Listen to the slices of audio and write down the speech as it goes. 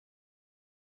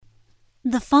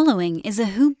The following is a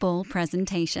Hoop Ball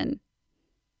presentation.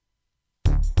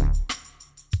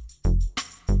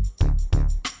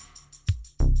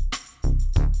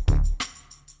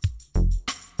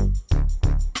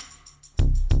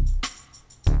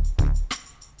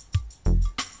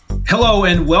 Hello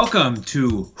and welcome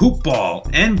to Hoop Ball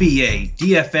NBA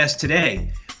DFS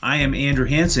Today. I am Andrew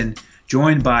Hansen,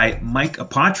 joined by Mike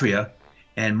Apotria.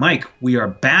 And Mike, we are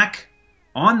back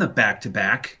on the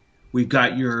back-to-back. We've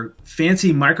got your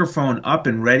fancy microphone up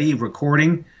and ready,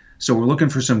 recording. So we're looking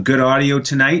for some good audio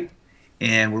tonight,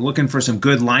 and we're looking for some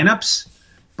good lineups.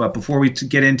 But before we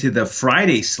get into the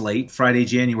Friday slate, Friday,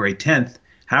 January 10th,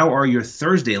 how are your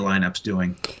Thursday lineups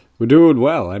doing? We're doing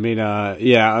well. I mean,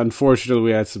 unfortunately,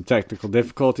 we had some technical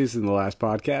difficulties in the last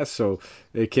podcast, so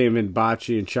it came in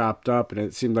botchy and chopped up, and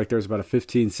it seemed like there was about a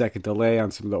 15-second delay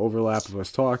on some of the overlap of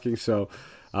us talking, so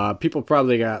people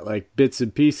probably got like bits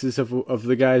and pieces of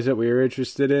the guys that we were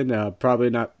interested in, probably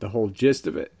not the whole gist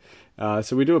of it.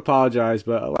 So we do apologize,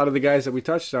 but a lot of the guys that we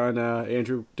touched on,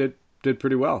 Andrew, did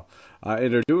pretty well.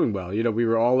 And are doing well. You know, we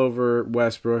were all over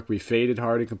Westbrook. We faded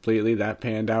Harden completely. That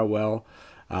panned out well.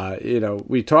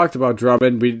 We talked about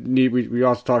Drummond. We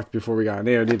also talked before we got on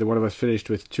air. Neither one of us finished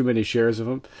with too many shares of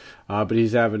him, but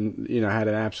he's had an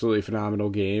absolutely phenomenal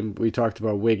game. We talked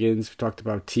about Wiggins. We talked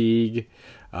about Teague.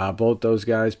 Both those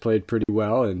guys played pretty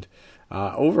well, and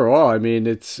overall, I mean,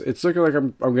 it's looking like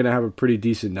I'm going to have a pretty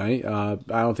decent night. I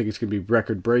don't think it's going to be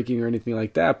record breaking or anything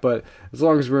like that, but as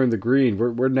long as we're in the green,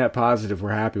 we're net positive.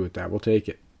 We're happy with that. We'll take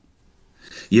it.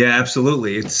 Yeah,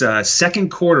 absolutely. It's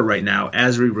second quarter right now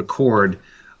as we record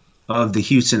of the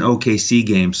Houston OKC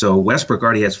game. So Westbrook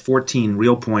already has 14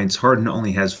 real points. Harden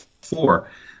only has 4.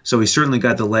 So he certainly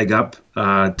got the leg up.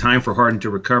 Time for Harden to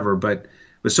recover. But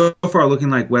so far looking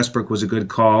like Westbrook was a good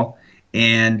call.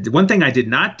 And one thing I did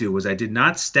not do was I did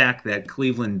not stack that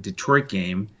Cleveland-Detroit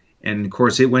game. And, of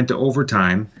course, it went to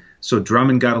overtime. So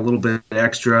Drummond got a little bit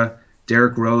extra.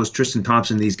 Derrick Rose, Tristan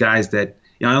Thompson, these guys that,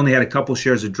 I only had a couple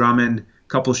shares of Drummond, a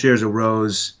couple shares of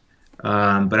Rose.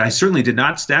 But I certainly did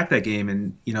not stack that game,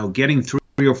 and getting 3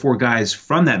 or 4 guys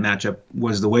from that matchup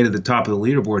was the way to the top of the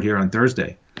leaderboard here on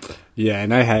Thursday. Yeah,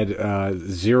 and I had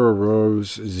 0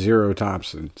 Rose, 0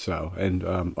 Thompson, and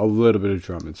a little bit of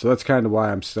Drummond. So that's kind of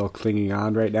why I'm still clinging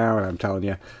on right now. And I'm telling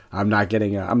you, I'm not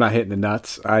hitting the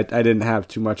nuts. I didn't have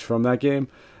too much from that game.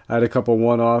 I had a couple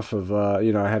one-off of I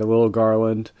had a little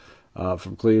Garland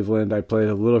from Cleveland. I played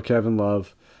a little Kevin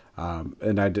Love.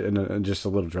 And just a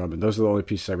little Drummond. Those are the only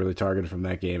pieces I really targeted from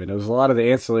that game. And it was a lot of the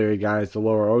ancillary guys, the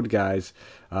lower-owned guys,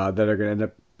 that are going to end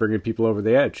up bringing people over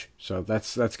the edge. So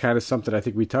that's kind of something I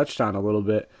think we touched on a little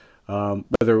bit,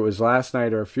 whether it was last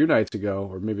night or a few nights ago,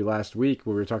 or maybe last week,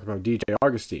 where we were talking about DJ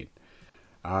Augustine,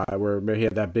 where he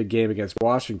had that big game against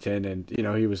Washington, and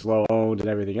he was low-owned and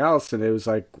everything else. And it was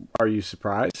like, are you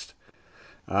surprised?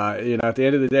 At the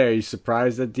end of the day, are you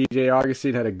surprised that DJ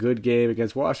Augustine had a good game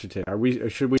against Washington?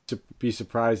 Should we be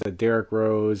surprised that Derrick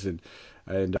Rose and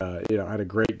had a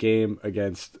great game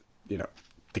against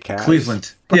the Cavs?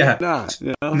 Cleveland? Yeah,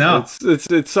 no.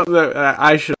 It's something that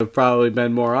I should have probably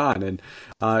been more on. And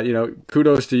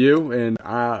kudos to you. And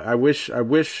I wish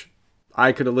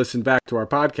I could have listened back to our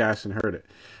podcast and heard it,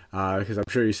 because I'm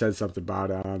sure you said something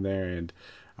about it on there. And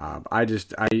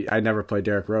I never play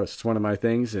Derrick Rose. It's one of my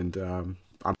things, and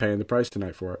I'm paying the price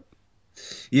tonight for it.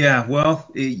 Yeah, well,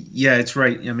 it's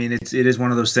right. I mean, it is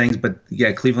one of those things, but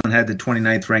yeah, Cleveland had the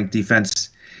 29th ranked defense.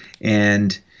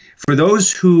 And for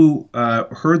those who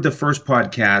heard the first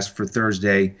podcast for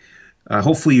Thursday,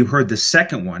 hopefully you heard the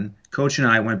second one. Coach and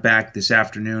I went back this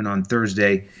afternoon on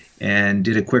Thursday and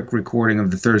did a quick recording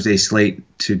of the Thursday slate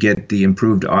to get the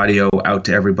improved audio out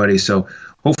to everybody. So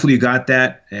hopefully you got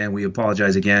that, and we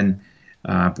apologize again.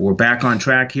 But we're back on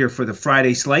track here for the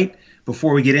Friday slate.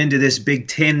 Before we get into this Big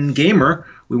Ten gamer,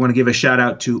 we want to give a shout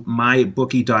out to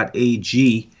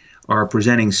mybookie.ag, our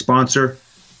presenting sponsor.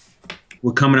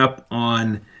 We're coming up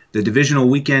on the divisional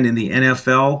weekend in the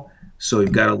NFL, so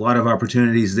we've got a lot of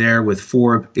opportunities there with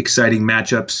 4 exciting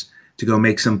matchups to go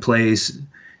make some plays,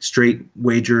 straight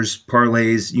wagers,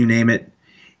 parlays, you name it.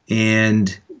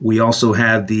 And we also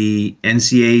have the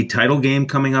NCAA title game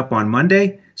coming up on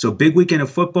Monday. So big weekend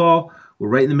of football. We're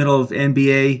right in the middle of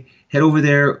NBA. Head over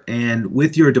there, and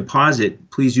with your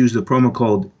deposit, please use the promo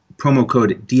code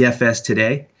DFS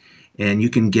today, and you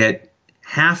can get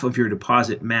half of your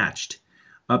deposit matched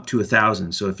up to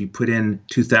 $1,000. So if you put in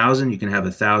 $2,000, you can have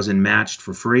 $1,000 matched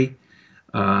for free,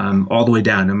 all the way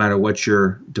down, no matter what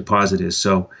your deposit is.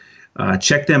 So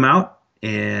check them out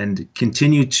and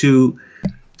continue to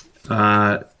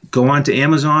go on to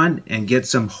Amazon and get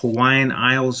some Hawaiian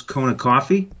Isles Kona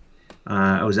coffee.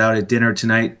 I was out at dinner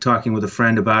tonight talking with a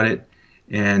friend about it,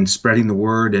 and spreading the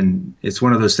word. And it's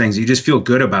one of those things you just feel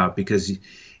good about because,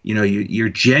 you're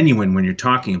genuine when you're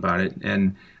talking about it.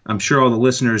 And I'm sure all the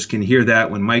listeners can hear that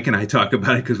when Mike and I talk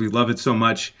about it because we love it so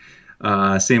much.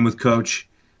 Same with Coach.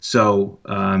 So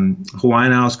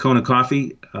Hawaiian Isles Kona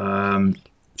Coffee,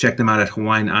 check them out at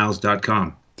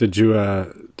hawaiianisles.com. Did you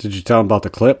tell them about the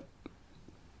clip?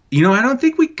 I don't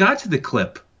think we got to the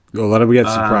clip. Well, let them get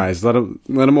surprised. Let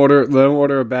them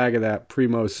order a bag of that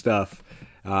primo stuff.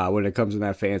 When it comes in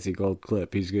that fancy gold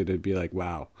clip, he's going to be like,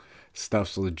 "Wow,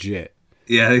 stuff's legit."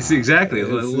 Yeah, it's exactly a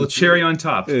little cherry on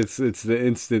top. It's the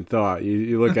instant thought.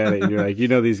 You look at it and you're like,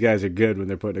 these guys are good when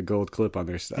they're putting a gold clip on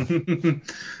their stuff.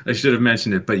 I should have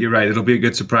mentioned it, but you're right. It'll be a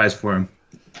good surprise for him.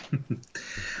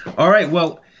 All right,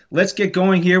 well, let's get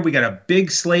going here. We got a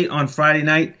big slate on Friday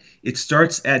night. It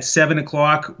starts at 7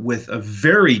 o'clock with a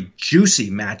very juicy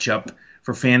matchup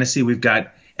for fantasy. We've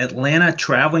got Atlanta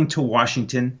traveling to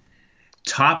Washington,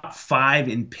 top 5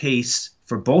 in pace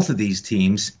for both of these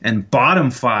teams, and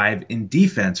bottom 5 in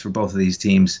defense for both of these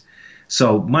teams.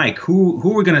 So, Mike, who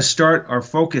are we going to start our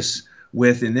focus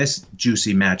with in this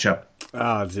juicy matchup?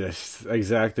 Oh, just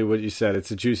exactly what you said.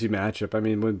 It's a juicy matchup. I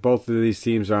mean, when both of these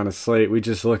teams are on a slate, we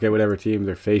just look at whatever team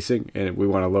they're facing, and we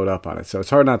want to load up on it. So it's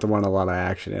hard not to want a lot of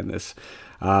action in this.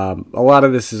 A lot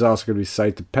of this is also going to be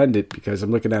site dependent because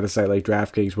I'm looking at a site like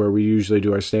DraftKings where we usually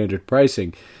do our standard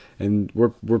pricing, and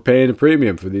we're paying a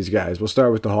premium for these guys. We'll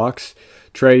start with the Hawks.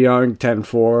 Trae Young,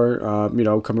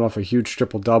 10-4, coming off a huge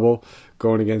triple-double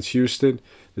going against Houston.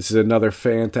 This is another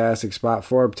fantastic spot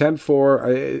for him.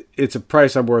 10-4, it's a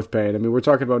price I'm worth paying. I mean, we're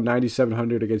talking about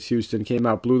 9,700 against Houston. Came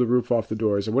out, blew the roof off the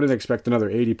doors. I wouldn't expect another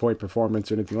 80-point performance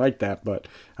or anything like that, but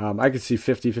I could see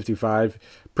 50, 55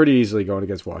 pretty easily going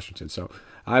against Washington. So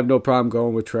I have no problem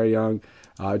going with Trae Young.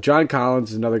 John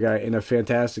Collins is another guy in a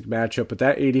fantastic matchup, but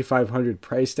that 8,500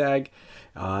 price tag,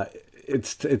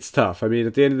 it's tough. I mean,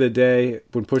 at the end of the day,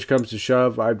 when push comes to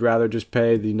shove, I'd rather just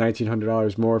pay the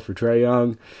 $1,900 more for Trae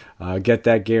Young, get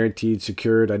that guaranteed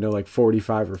secured. I know like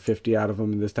 45 or 50 out of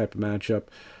him in this type of matchup.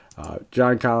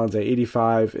 John Collins at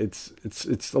 85,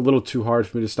 it's a little too hard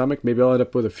for me to stomach. Maybe I'll end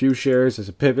up with a few shares as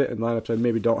a pivot in lineups I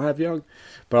maybe don't have Young,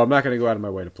 but I'm not going to go out of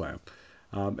my way to play him.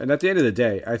 And at the end of the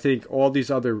day, I think all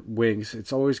these other wings,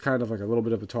 it's always kind of like a little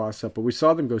bit of a toss-up. But we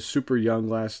saw them go super young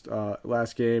last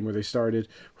game where they started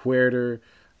Huerter,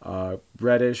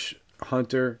 Reddish,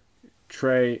 Hunter,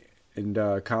 Trae,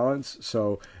 and Collins.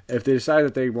 So if they decide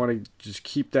that they want to just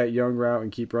keep that young route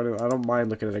and keep running, I don't mind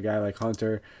looking at a guy like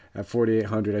Hunter at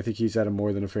 4,800. I think he's at a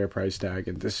more than a fair price tag,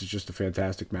 and this is just a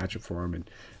fantastic matchup for him. And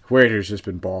Huerter's just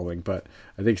been balling, but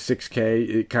I think 6K,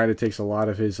 it kind of takes a lot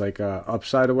of his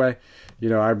upside away.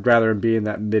 I'd rather him be in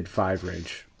that mid-5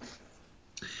 range.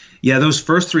 Yeah, those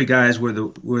first 3 guys were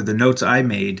the notes I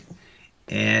made,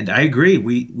 and I agree.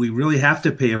 We really have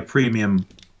to pay a premium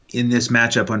in this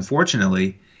matchup,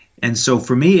 unfortunately. And so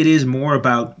for me, it is more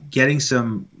about getting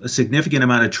a significant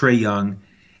amount of Trae Young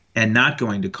and not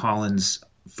going to Collins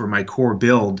for my core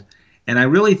build. And I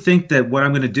really think that what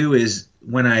I'm going to do is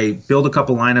when I build a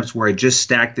couple lineups where I just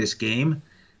stack this game,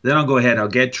 then I'll go ahead. I'll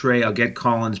get Trae, I'll get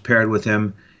Collins paired with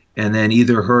him, and then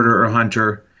either Herter or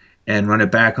Hunter and run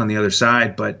it back on the other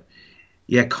side. But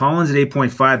yeah, Collins at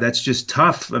 8.5, that's just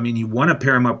tough. I mean, you want to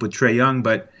pair him up with Trae Young,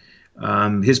 but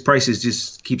his prices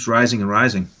just keeps rising and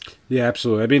rising. Yeah,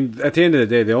 absolutely. I mean, at the end of the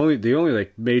day, the only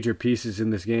like major pieces in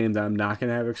this game that I'm not going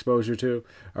to have exposure to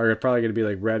are probably going to be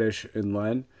like Reddish and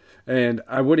Len. And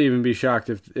I wouldn't even be shocked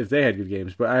if they had good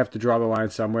games, but I have to draw the line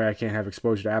somewhere. I can't have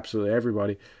exposure to absolutely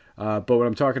everybody. But when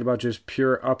I'm talking about just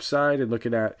pure upside and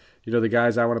looking at the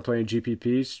guys I want to play in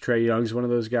GPPs, Trae Young's one of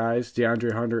those guys.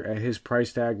 DeAndre Hunter at his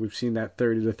price tag, we've seen that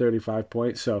 30 to 35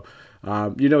 points. So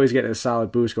he's getting a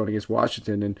solid boost going against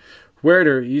Washington. And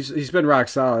Huerter, he's been rock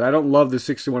solid. I don't love the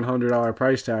 $6,100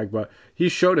 price tag, but he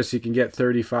showed us he can get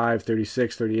 35,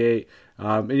 36, 38,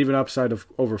 and even upside of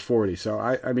over 40. So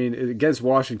I mean, against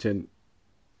Washington,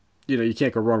 you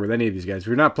can't go wrong with any of these guys. If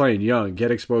you're not playing Young,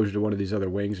 get exposure to one of these other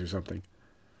wings or something.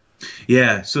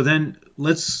 Yeah. So then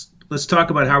let's talk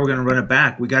about how we're going to run it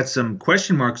back. We got some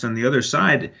question marks on the other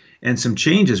side and some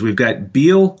changes. We've got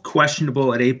Beal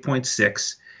questionable at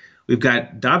 8.6. We've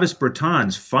got Davis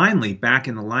Bertans finally back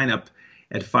in the lineup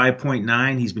at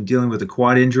 5.9. He's been dealing with a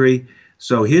quad injury,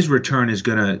 so his return is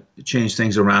going to change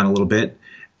things around a little bit.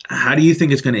 How do you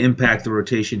think it's going to impact the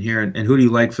rotation here, and who do you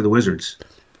like for the Wizards?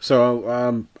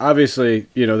 So, obviously,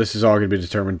 this is all going to be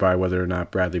determined by whether or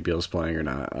not Bradley Beal's playing or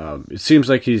not. It seems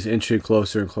like he's inching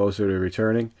closer and closer to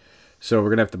returning, so we're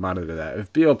going to have to monitor that.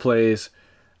 If Beal plays,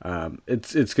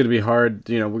 it's going to be hard.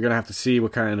 We're going to have to see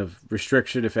what kind of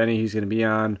restriction, if any, he's going to be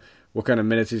on, what kind of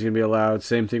minutes he's going to be allowed.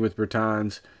 Same thing with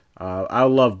Bertans. I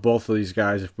love both of these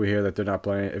guys if we hear that they're not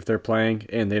playing. If they're playing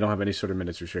and they don't have any sort of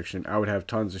minutes restriction, I would have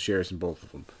tons of shares in both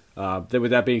of them.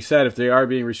 With that being said, if they are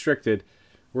being restricted,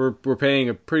 we're paying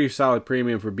a pretty solid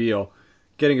premium for Beal,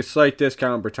 getting a slight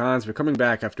discount on Bertans, but coming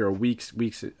back after a weeks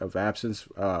of absence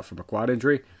from a quad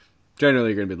injury. Generally,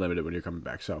 you're going to be limited when you're coming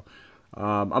back. So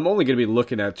I'm only going to be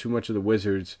looking at too much of the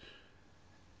Wizards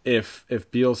if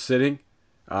Beal's sitting.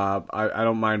 I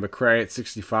don't mind McRae at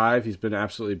 65. He's been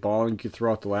absolutely balling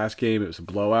throughout the last game. It was a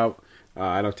blowout.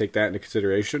 I don't take that into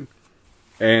consideration.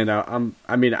 And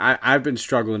I've been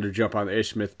struggling to jump on the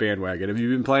Ish Smith bandwagon. Have you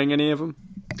been playing any of them?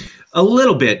 A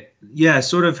little bit, yeah,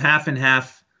 sort of half and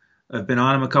half. I've been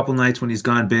on him a couple nights when he's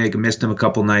gone big. I missed him a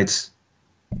couple nights.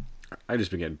 I've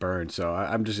just been getting burned, so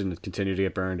I'm just going to continue to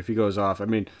get burned. If he goes off,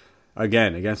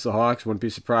 again, against the Hawks, wouldn't be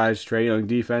surprised. Trae Young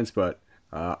defense, but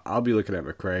I'll be looking at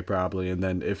McRae probably, and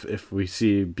then if we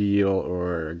see Beal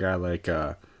or a guy like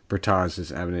Bertans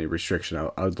doesn't have any restriction,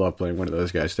 I'd love playing one of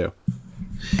those guys too.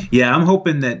 Yeah, I'm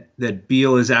hoping that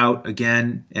Beal is out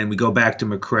again, and we go back to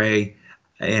McRae.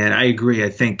 And I agree. I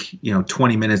think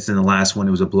 20 minutes in the last one,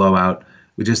 it was a blowout.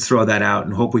 We just throw that out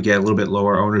and hope we get a little bit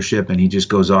lower ownership, and he just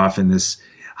goes off in this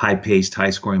high-paced,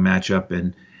 high-scoring matchup.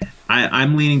 And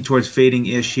I'm leaning towards fading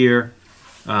Ish here,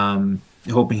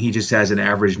 hoping he just has an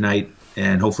average night.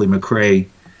 And hopefully McRae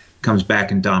comes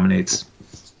back and dominates.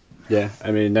 Yeah,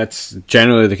 that's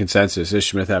generally the consensus.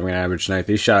 Ish Smith having an average night.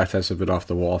 These shot tests have been off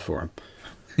the wall for him.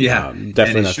 Yeah, definitely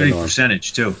and his not shooting the norm.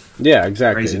 percentage too. Yeah,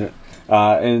 exactly. Crazy.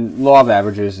 And law of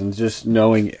averages and just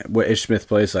knowing what Ish Smith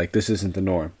plays like, this isn't the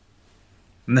norm.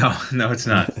 No, it's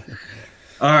not.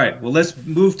 All right, well, let's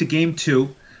move to game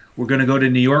 2. We're going to go to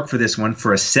New York for this one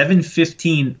for a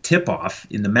 7:15 tip-off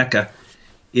in the Mecca.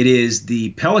 It is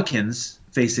the Pelicans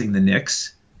facing the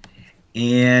Knicks,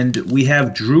 and we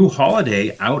have Drew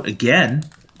Holiday out again.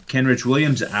 Kenrich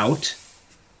Williams out.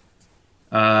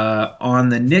 On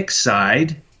the Knicks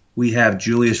side, we have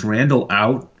Julius Randle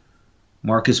out.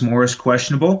 Marcus Morris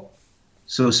questionable.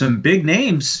 So some big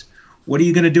names. What are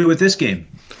you going to do with this game?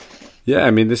 Yeah,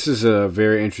 this is a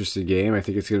very interesting game. I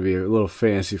think it's going to be a little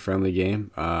fantasy-friendly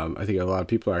game. I think a lot of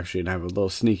people are actually going to have a little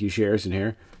sneaky shares in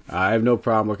here. I have no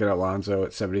problem looking at Lonzo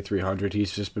at 7,300.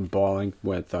 He's just been balling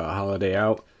with Holiday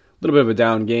out. A little bit of a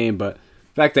down game, but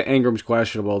the fact that Ingram's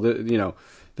questionable,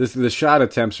 the shot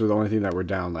attempts were the only thing that were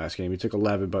down last game. He took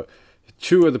 11, but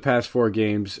 3 of the past 5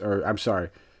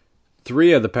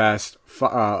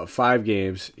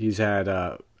 games, he's had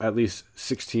at least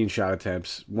 16 shot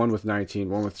attempts, one with 19,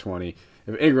 one with 20.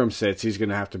 If Ingram sits, he's going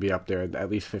to have to be up there at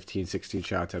least 15, 16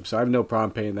 shot attempts. So I have no problem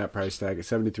paying that price tag at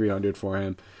 7,300 for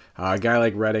him. A guy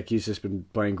like Redick, he's just been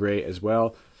playing great as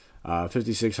well.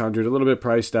 5,600, a little bit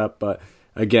priced up, but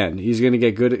again, he's going to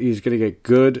get good. He's going to get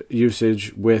good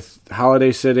usage with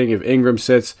Holiday sitting. If Ingram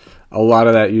sits, a lot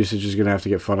of that usage is going to have to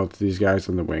get funneled to these guys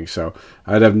on the wing. So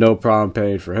I'd have no problem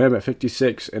paying for him at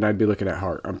 56, and I'd be looking at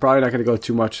Hart. I'm probably not going to go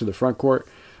too much to the front court,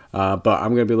 but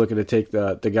I'm going to be looking to take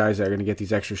the guys that are going to get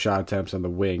these extra shot attempts on the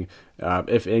wing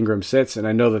if Ingram sits, and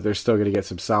I know that they're still going to get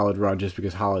some solid run just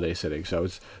because Holiday's sitting. So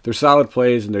they're solid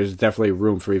plays, and there's definitely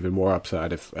room for even more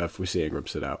upside if we see Ingram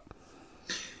sit out.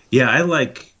 Yeah, I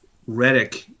like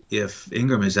Redick if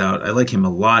Ingram is out. I like him a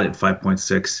lot at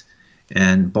 5.6,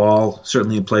 and Ball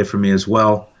certainly a play for me as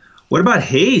well. What about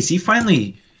Hayes? He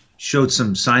finally showed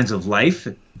some signs of life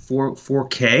at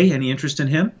 4K. Any interest in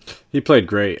him? He played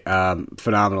great,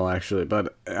 phenomenal actually,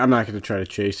 but I'm not going to try to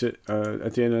chase it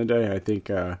at the end of the day. I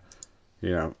think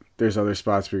there's other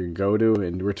spots we can go to,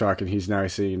 and we're talking he's now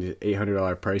seeing an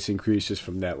 $800 price increase just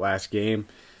from that last game,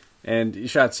 and he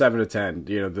shot 7 of 10.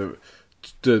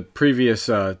 The previous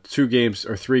 2 games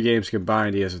or 3 games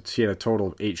combined, he had a total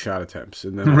of 8 shot attempts,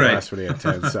 and then the last one he had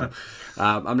 10. So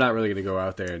I'm not really going to go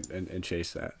out there and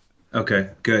chase that. Okay,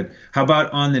 good. How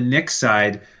about on the Knicks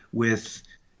side with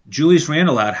Julius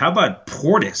Randle out? How about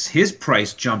Portis? His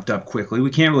price jumped up quickly. We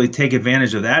can't really take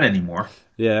advantage of that anymore.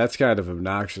 Yeah, that's kind of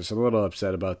obnoxious. I'm a little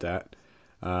upset about that.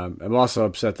 I'm also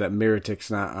upset that Mirotic's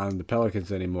not on the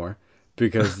Pelicans anymore,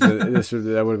 because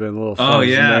that would have been a little fun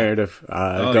narrative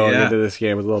going into this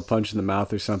game with a little punch in the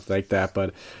mouth or something like that.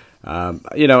 But at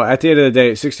the end of the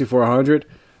day, 6,400,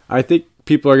 I think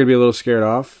people are going to be a little scared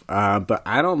off. But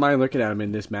I don't mind looking at him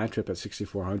in this matchup at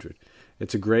 6,400.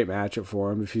 It's a great matchup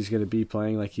for him if he's going to be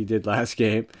playing like he did last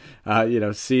game.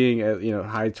 Seeing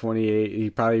high 28, he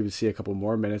probably would see a couple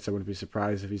more minutes. I wouldn't be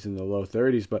surprised if he's in the low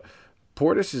 30s. But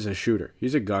Portis is a shooter.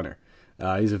 He's a gunner.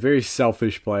 He's a very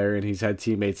selfish player, and he's had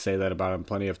teammates say that about him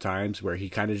plenty of times, where he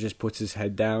kind of just puts his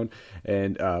head down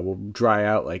and will dry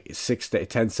out like 6 to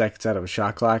 10 seconds out of a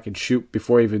shot clock and shoot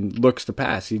before he even looks to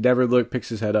pass. He never picks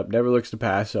his head up, never looks to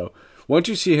pass. So once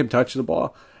you see him touch the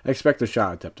ball, expect a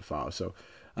shot attempt to follow. So,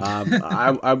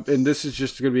 and this is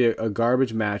just going to be a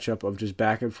garbage matchup of just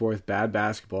back and forth bad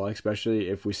basketball, especially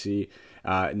if we see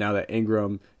now that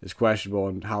Ingram is questionable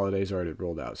and Holiday's already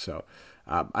rolled out. So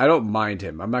I don't mind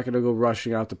him. I'm not going to go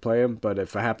rushing out to play him, but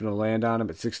if I happen to land on him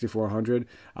at 6,400,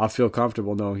 I'll feel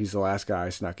comfortable knowing he's the last guy I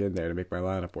snuck in there to make my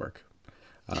lineup work.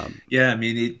 Yeah, I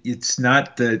mean, it's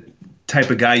not the type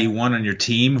of guy you want on your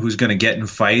team who's going to get in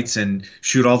fights and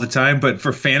shoot all the time, but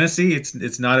for fantasy,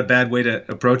 it's not a bad way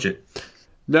to approach it.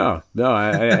 No.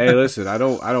 Hey, listen, I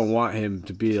don't want him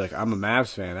to be like, I'm a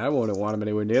Mavs fan. I wouldn't want him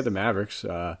anywhere near the Mavericks.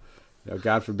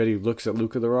 God forbid he looks at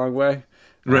Luka the wrong way.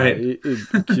 Right.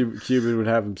 Cuban would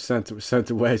have him sent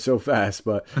away so fast.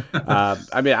 But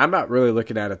I mean, I'm not really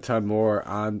looking at a ton more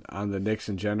on the Knicks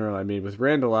in general. I mean, with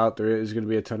Randall out, there is going to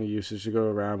be a ton of usage to go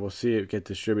around. We'll see it get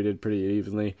distributed pretty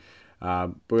evenly.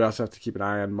 But we also have to keep an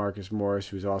eye on Marcus Morris,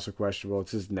 who's also questionable.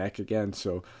 It's his neck again,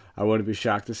 so I wouldn't be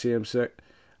shocked to see him sick.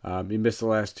 He missed the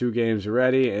last 2 games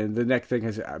already, and the neck thing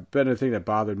has been a thing that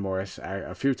bothered Morris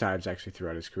a few times actually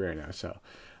throughout his career now. So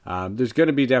there's going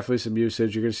to be definitely some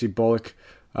usage. You're going to see Bullock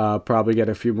probably get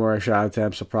a few more shot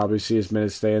attempts. He'll probably see his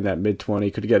minutes stay in that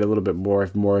mid-20. Could get a little bit more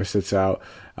if Morris sits out.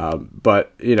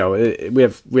 But we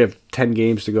have 10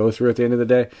 games to go through at the end of the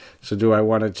day. So do I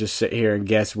want to just sit here and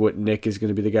guess what Nick is going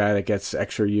to be the guy that gets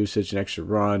extra usage and extra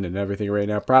run and everything right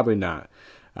now? Probably not.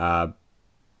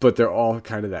 But they're all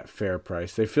kind of that fair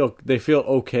price. They feel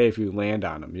okay if you land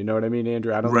on them. You know what I mean,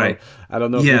 Andrew? I don't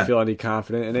know if you feel any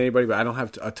confident in anybody, but I don't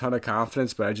have a ton of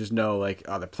confidence. But I just know,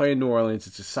 they're playing New Orleans.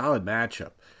 It's a solid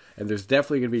matchup, and there's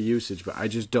definitely going to be usage. But I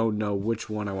just don't know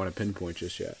which one I want to pinpoint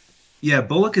just yet. Yeah,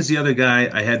 Bullock is the other guy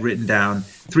I had written down,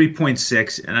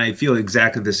 3.6, and I feel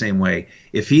exactly the same way.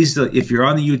 If you're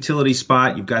on the utility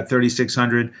spot, you've got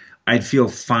 3,600, I'd feel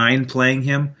fine playing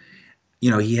him.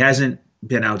 He hasn't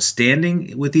been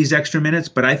outstanding with these extra minutes,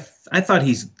 but I thought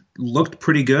he's looked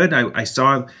pretty good. I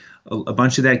saw a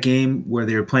bunch of that game where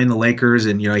they were playing the Lakers,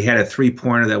 and he had a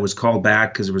 3-pointer that was called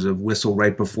back because there was a whistle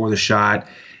right before the shot.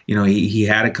 He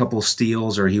had a couple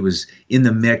steals, or he was in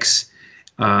the mix.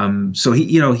 So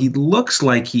he looks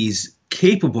like he's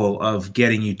capable of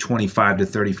getting you 25 to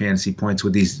 30 fantasy points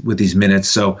with these minutes.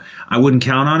 So I wouldn't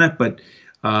count on it, but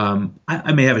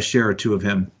I may have a share or two of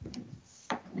him.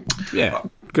 Yeah.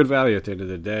 Good value at the end of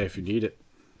the day if you need it.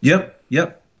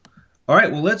 Yep. All right,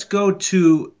 well, let's go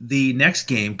to the next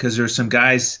game because there's some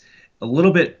guys a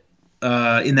little bit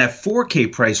in that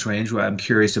 4K price range where I'm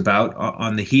curious about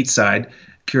on the Heat side.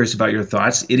 Curious about your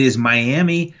thoughts. It is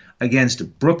Miami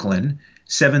against Brooklyn,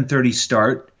 7:30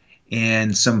 start,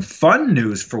 and some fun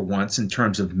news for once in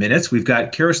terms of minutes. We've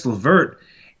got Karis LeVert,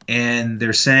 and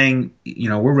they're saying,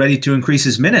 we're ready to increase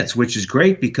his minutes, which is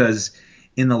great because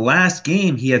in the last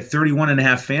game, he had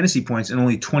 31.5 fantasy points in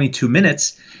only 22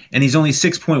 minutes, and he's only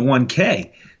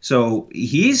 6.1K. So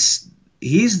he's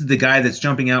the guy that's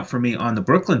jumping out for me on the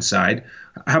Brooklyn side.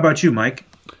 How about you, Mike?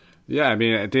 Yeah, I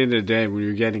mean, at the end of the day, when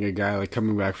you're getting a guy like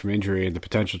coming back from injury and the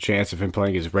potential chance of him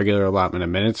playing his regular allotment of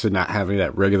minutes and not having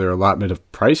that regular allotment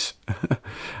of price,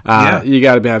 you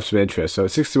got to have some interest. So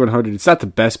 6,100, it's not the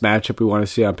best matchup we want to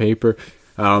see on paper.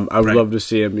 I would love to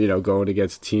see him, going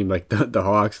against a team like the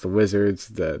Hawks, the Wizards,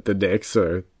 the Knicks,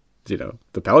 or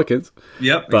the Pelicans.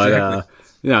 Yep, but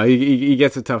exactly. He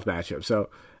gets a tough matchup. So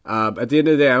at the end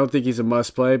of the day, I don't think he's a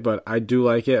must play, but I do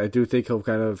like it. I do think he'll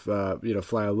kind of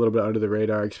fly a little bit under the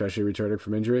radar, especially returning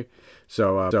from injury.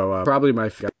 So probably my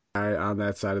guy on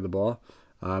that side of the ball.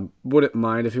 Wouldn't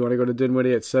mind if you want to go to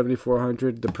Dinwiddie at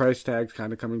 7,400. The price tag's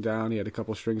kind of coming down. He had a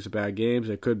couple strings of bad games.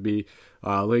 It could be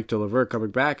linked to LeVert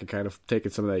coming back and kind of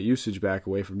taking some of that usage back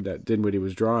away from that Dinwiddie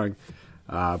was drawing.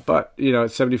 But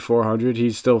at 7,400,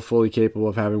 he's still fully capable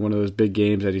of having one of those big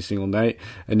games every single night.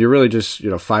 And you're really just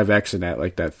 5X in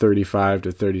that 35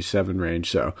 to 37 range.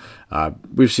 So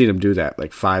we've seen him do that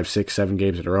like 5, 6, 7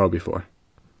 games in a row before.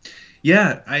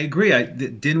 Yeah, I agree.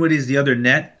 Dinwiddie's the other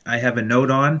net I have a note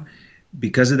on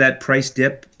because of that price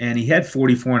dip, and he had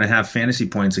 44.5 fantasy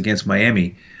points against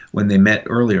Miami when they met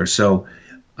earlier. So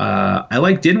I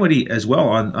like Dinwiddie as well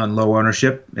on low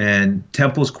ownership, and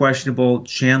Temple's questionable,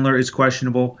 Chandler is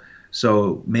questionable,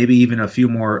 so maybe even a few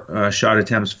more shot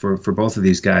attempts for both of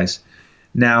these guys.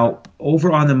 Now,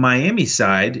 over on the Miami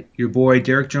side, your boy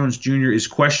Derek Jones Jr. is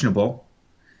questionable.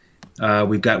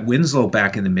 We've got Winslow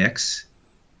back in the mix.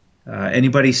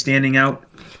 Anybody standing out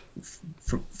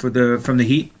from the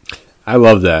Heat? I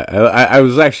love that. I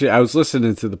was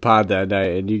listening to the pod that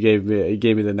night, and you gave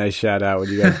me the nice shout out when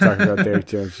you guys were talking about Derek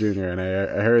Jones Jr. and I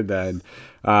heard that. And,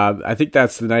 I think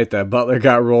that's the night that Butler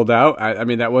got rolled out. I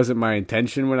mean, that wasn't my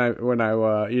intention when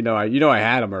I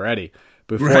had him already,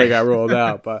 before Right. he got rolled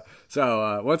out. But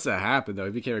so once that happened, though,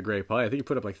 he became a great player. I think he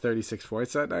put up like 36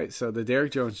 points that night. So the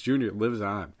Derrick Jones Jr. lives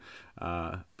on.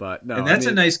 But no, And I that's a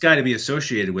mean, nice guy to be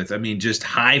associated with. I mean, just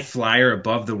high flyer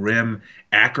above the rim,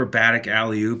 acrobatic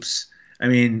alley oops. I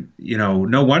mean,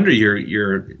 no wonder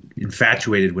you're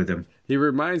infatuated with him. he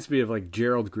reminds me of like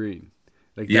Gerald Green,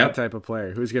 like that Yep. type of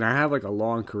player who's going to have like a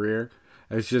long career.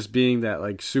 It's just being that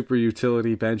like super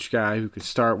utility bench guy who can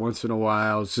start once in a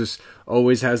while. It's just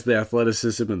always has the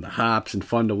athleticism and the hops and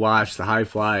fun to watch. The high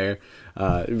flyer,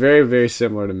 very very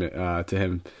similar to me, to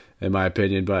him in my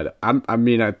opinion. But I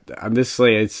mean, on this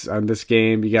slate, on this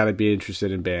game, you got to be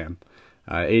interested in Bam.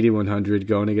 8,100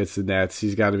 going against the Nets.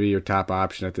 He's got to be your top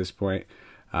option at this point.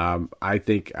 I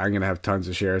think I'm going to have tons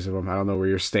of shares of him. I don't know where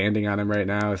you're standing on him right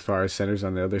now as far as centers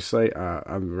on the other slate,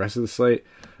 on the rest of the slate.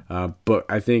 But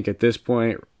I think at this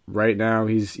point, right now,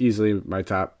 he's easily my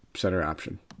top center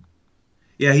option.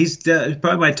 Yeah, he's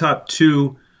probably my top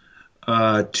two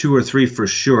or three for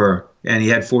sure. And he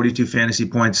had 42 fantasy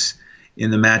points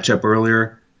in the matchup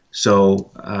earlier.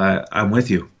 So I'm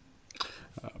with you.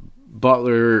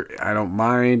 Butler, I don't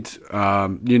mind.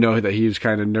 That he was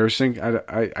kind of nursing.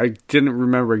 I didn't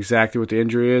remember exactly what the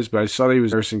injury is, but I saw that he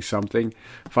was nursing something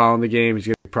following the game. He's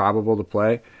getting probable to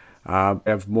play.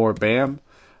 Have more Bam.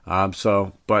 But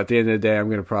at the end of the day, I'm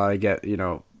going to probably get,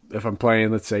 if I'm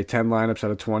playing, let's say 10 lineups out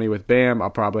of 20 with Bam,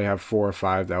 I'll probably have 4 or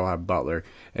 5 that will have Butler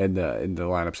in the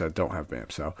lineups that don't have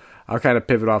Bam. So I'll kind of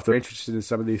pivot off. They're interested in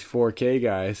some of these 4K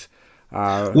guys.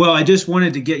 Well, I just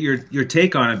wanted to get your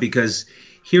take on it because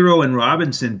Hero and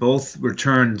Robinson both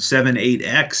returned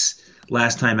 7-8x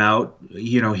last time out.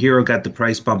 Hero got the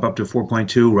price bump up to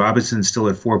 4.2. Robinson's still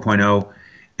at 4.0.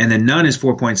 And then Nunn is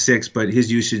 4.6, but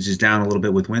his usage is down a little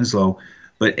bit with Winslow.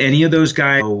 But any of those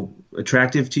guys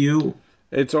attractive to you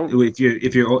It's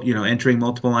if you're entering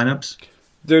multiple lineups?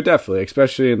 They're definitely,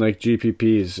 especially in like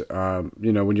GPPs.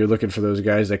 When you're looking for those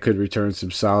guys that could return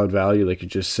some solid value, like you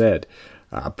just said.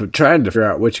 But trying to figure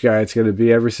out which guy it's going to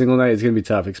be every single night is going to be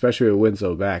tough, especially with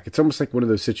Winslow back. It's almost like one of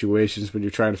those situations when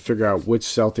you're trying to figure out which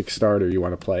Celtic starter you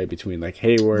want to play between like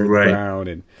Hayward, Right. Brown,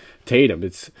 and Tatum.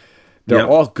 They're Yep.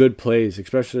 all good plays,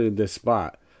 especially in this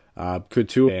spot. Could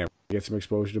too get some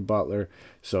exposure to Butler.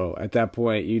 So at that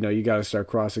point, you got to start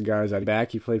crossing guys out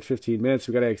back. He played 15 minutes.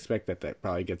 We got to expect that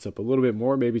probably gets up a little bit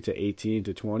more, maybe to 18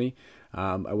 to 20.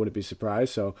 I wouldn't be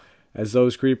surprised. So as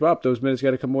those creep up, those minutes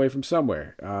got to come away from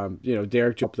somewhere.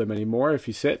 Derek jump them anymore if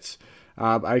he sits.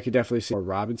 I could definitely see more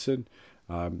Robinson.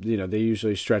 They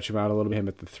usually stretch him out a little bit, him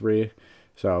at the 3.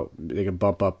 So they can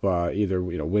bump up either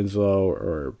Winslow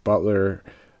or Butler.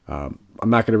 I'm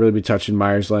not going to really be touching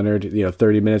Myers Leonard.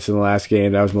 30 minutes in the last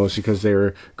game. That was mostly because they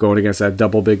were going against that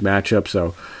double big matchup.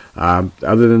 So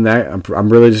other than that, I'm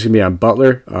really just going to be on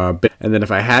Butler. And then if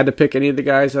I had to pick any of the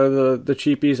guys out of the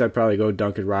cheapies, I'd probably go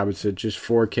Duncan Robinson, just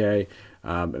 4K.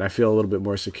 And I feel a little bit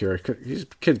more secure. This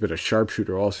kid's been a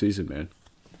sharpshooter all season, man.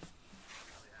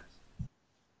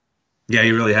 Yeah,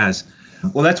 he really has.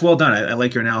 Well, that's well done. I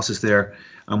like your analysis there.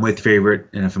 I'm with favorite,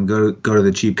 and if I'm go to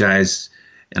the cheap guys,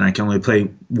 and I can only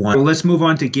play one. Well, let's move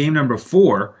on to game number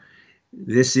 4.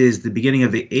 This is the beginning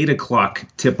of the 8 o'clock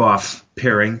tip-off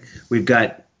pairing. We've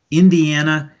got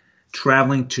Indiana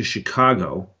traveling to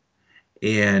Chicago,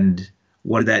 and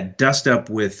what that dust up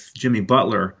with Jimmy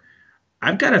Butler.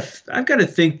 I've got to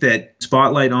think that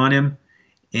spotlight on him,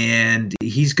 and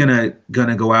he's gonna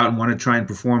go out and want to try and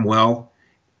perform well.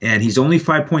 And he's only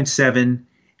 5.7,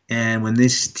 and when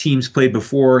this team's played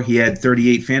before, he had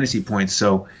 38 fantasy points.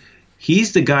 So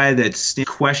he's the guy that's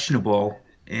questionable,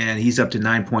 and he's up to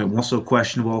 9.1, also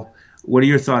questionable. What are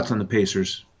your thoughts on the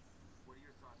Pacers?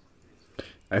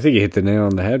 I think you hit the nail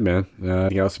on the head, man.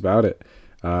 Nothing else about it.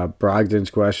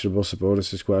 Brogdon's questionable.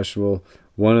 Sabonis is questionable.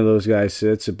 One of those guys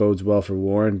sits. It bodes well for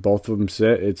Warren. Both of them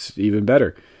sit. It's even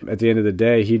better. At the end of the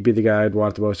day, he'd be the guy I'd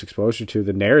want the most exposure to.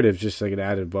 The narrative's just like an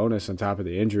added bonus on top of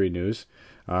the injury news.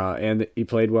 And he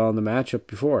played well in the matchup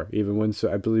before, even when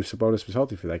I believe Sabonis was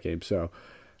healthy for that game. So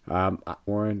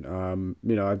Warren,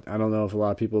 I don't know if a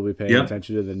lot of people will be paying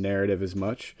attention to the narrative as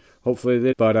much. Hopefully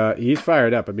they, but he's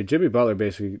fired up. I mean, Jimmy Butler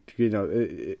basically,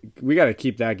 we got to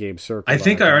keep that game circled. I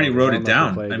think I already wrote it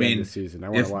down. I mean,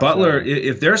 if Butler,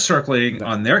 if they're circling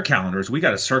on their calendars, we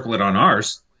got to circle it on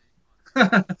ours.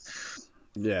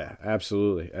 Yeah,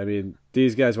 absolutely. I mean,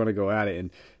 these guys want to go at it, and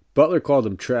Butler called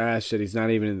him trash, that he's not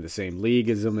even in the same league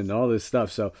as him and all this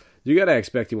stuff. So you got to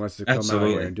expect he wants to come out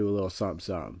here and do a little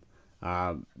something.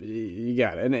 You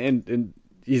got it. And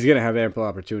he's going to have ample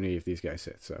opportunity if these guys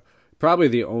sit. So probably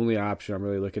the only option I'm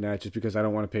really looking at, just because I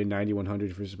don't want to pay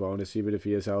 $9,100 for Sabonis, even if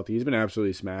he is healthy. He's been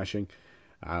absolutely smashing.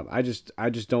 I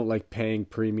just don't like paying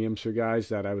premiums for guys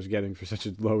that I was getting for such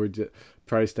a lower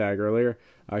price tag earlier,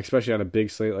 especially on a big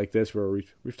slate like this where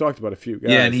we've talked about a few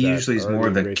guys. Yeah, and he usually is more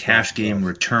of a cash game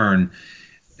return,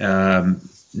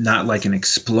 not like an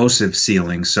explosive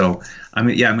ceiling. So I'm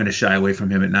going to shy away from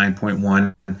him at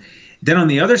 9.1. Then on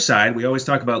the other side, we always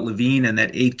talk about Levine and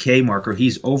that 8K marker.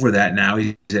 He's over that now.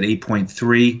 He's at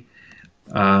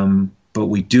 8.3. But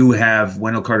we do have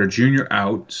Wendell Carter Jr.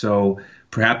 out, so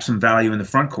perhaps some value in the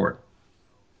front court.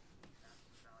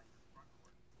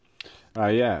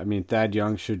 Yeah, I mean, Thad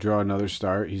Young should draw another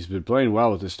start. He's been playing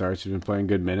well with the starts. He's been playing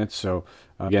good minutes. So,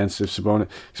 against if Sabonis,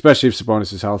 especially if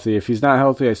Sabonis is healthy. If he's not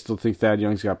healthy, I still think Thad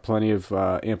Young's got plenty of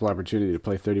ample opportunity to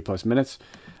play 30-plus minutes.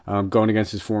 Going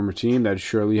against his former team, that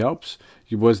surely helps.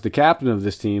 He was the captain of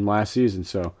this team last season,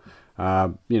 so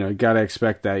you got to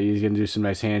expect that he's going to do some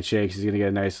nice handshakes. He's going to get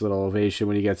a nice little ovation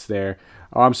when he gets there.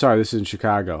 Oh, I'm sorry, this is in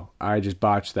Chicago. I just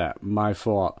botched that. My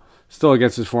fault. Still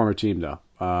against his former team, though.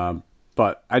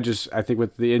 But I think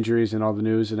with the injuries and all the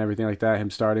news and everything like that, him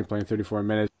starting, playing 34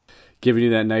 minutes, giving you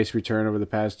that nice return over the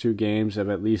past 2 games of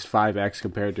at least 5x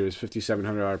compared to his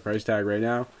 $5,700 price tag right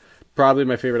now, probably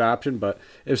my favorite option. But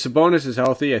if Sabonis is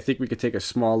healthy, I think we could take a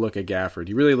small look at Gafford.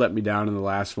 He really let me down in the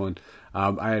last one.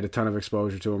 I had a ton of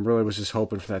exposure to him. Really was just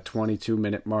hoping for that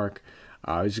 22-minute mark.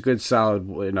 He's a good, solid,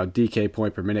 DK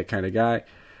point per minute kind of guy.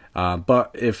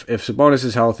 But if Sabonis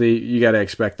is healthy, you got to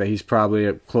expect that he's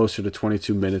probably closer to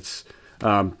 22 minutes,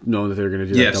 knowing that they're going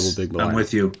to do that double big lineup. I'm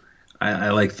with you. I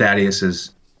like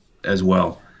Thaddeus as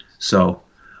well. So, all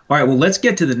right, well, let's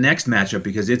get to the next matchup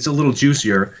because it's a little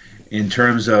juicier in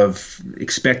terms of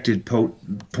expected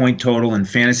point total and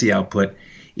fantasy output.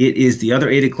 It is the other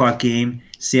 8 o'clock game,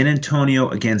 San Antonio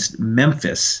against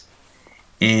Memphis.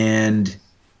 And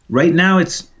right now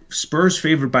it's Spurs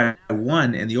favored by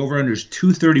 1, and the over-under is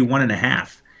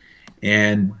 231.5.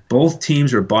 And both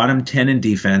teams are bottom 10 in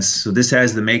defense, so this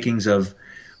has the makings of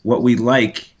what we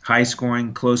like,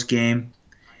 high-scoring, close game.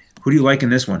 Who do you like in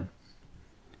this one?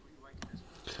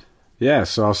 Yeah,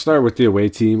 so I'll start with the away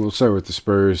team. We'll start with the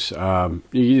Spurs.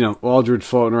 Aldridge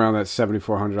floating around that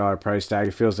 $7,400 price tag.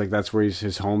 It feels like that's where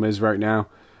his home is right now.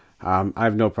 I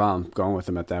have no problem going with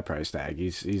him at that price tag.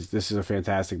 This is a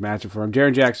fantastic matchup for him.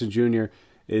 Jaren Jackson Jr.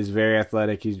 is very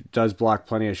athletic. He does block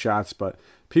plenty of shots, but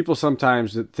people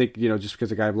sometimes think, just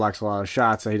because a guy blocks a lot of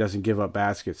shots that he doesn't give up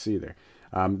baskets either.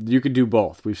 You could do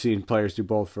both. We've seen players do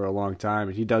both for a long time,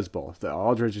 and he does both.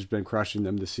 Aldridge has been crushing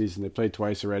them this season. They played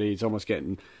twice already. He's almost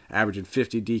averaging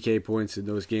 50 DK points in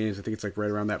those games. I think it's like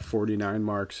right around that 49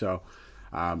 mark. So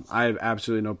I have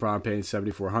absolutely no problem paying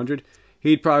 $7,400.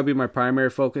 He'd probably be my primary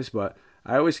focus, but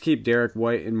I always keep Derek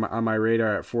White on my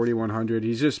radar at $4,100.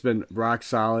 He's just been rock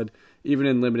solid, even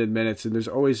in limited minutes, and there's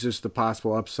always just the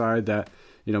possible upside that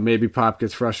maybe Pop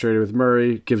gets frustrated with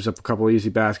Murray, gives up a couple easy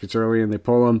baskets early, and they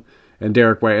pull him. And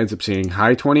Derek White ends up seeing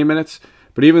high 20 minutes.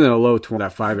 But even in a low 20,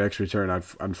 that 5x return on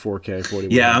 4K, 41.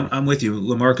 Yeah, I'm with you.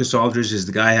 LaMarcus Aldridge is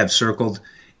the guy I have circled.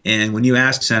 And when you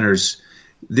ask centers,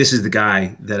 this is the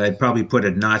guy that I'd probably put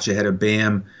a notch ahead of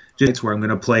Bam. Just where I'm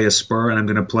going to play a Spur, and I'm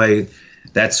going to play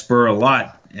that Spur a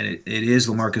lot. And it is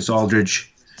LaMarcus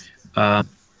Aldridge. I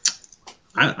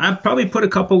probably put a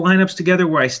couple lineups together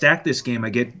where I stack this game. I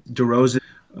get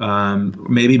DeRozan,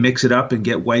 maybe mix it up and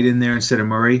get White in there instead of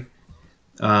Murray.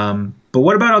 But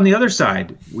what about on the other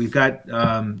side? We've got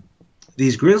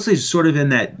these Grizzlies sort of in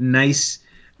that nice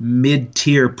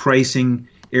mid-tier pricing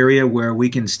area where we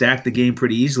can stack the game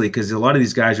pretty easily because a lot of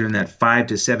these guys are in that 5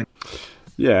 to 7.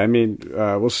 Yeah, I mean,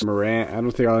 we'll see Morant. I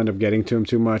don't think I'll end up getting to him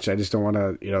too much. I just don't want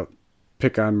to,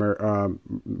 pick on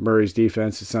Murray's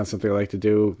defense. It's not something I like to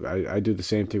do. I do the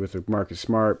same thing with Marcus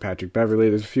Smart, Patrick Beverley.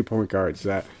 There's a few point guards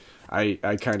that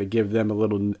I kind of give them a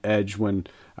little edge when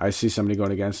I see somebody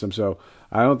going against them. So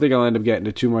I don't think I'll end up getting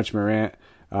to too much Morant.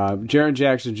 Jaren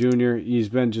Jackson Jr., he's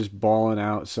been just balling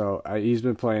out. So he's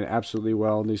been playing absolutely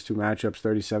well in these 2 matchups,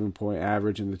 37-point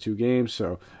average in the 2 games.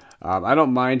 So I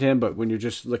don't mind him, but when you're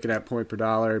just looking at point per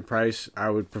dollar and price, I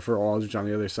would prefer Aldridge on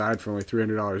the other side for only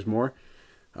 $300 more.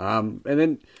 And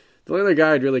then the only other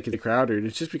guy I'd really consider Crowder, and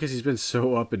it's just because he's been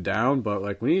so up and down, but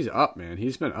like when he's up, man,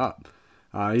 he's been up.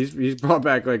 He's brought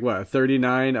back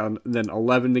 39, then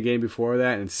 11 the game before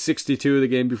that, and 62 the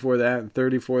game before that, and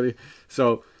 34.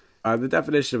 So the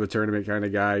definition of a tournament kind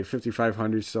of guy,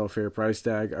 5,500 still a fair price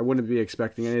tag. I wouldn't be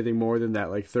expecting anything more than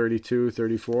that, 32,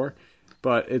 34.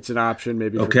 But it's an option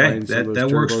maybe. Okay,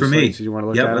 that works for me. You want to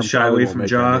look at let's shy away from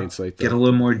Ja, get a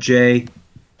little more J,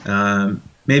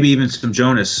 maybe even some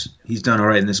Jonas. He's done all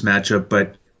right in this matchup,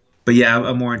 but yeah,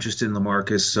 I'm more interested in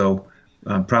LaMarcus, so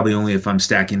probably only if I'm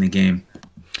stacking the game.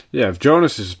 Yeah, if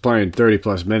Jonas is playing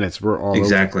 30-plus minutes, we're all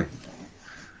exactly.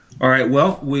 All right.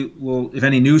 Well, we will. If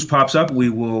any news pops up, we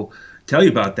will tell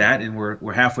you about that. And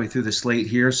we're halfway through the slate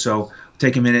here, so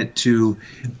take a minute to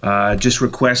just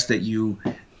request that you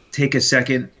take a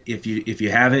second, if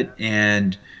you have it,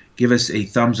 and give us a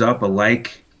thumbs up, a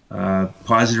like,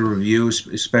 positive review,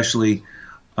 especially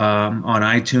on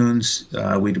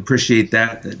iTunes. We'd appreciate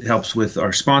that. That helps with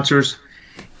our sponsors.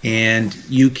 And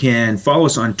you can follow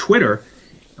us on Twitter.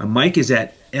 Mike is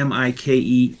at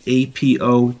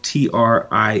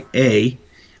MikeApotria.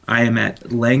 I am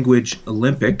at Language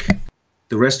Olympic.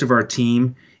 The rest of our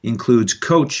team includes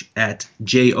Coach at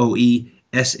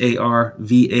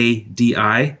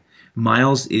JoeSarvadi.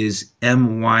 Miles is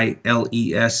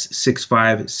MYLES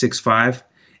 6565.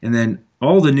 And then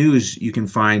all the news you can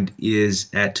find is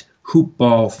at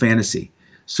Hoopball Fantasy.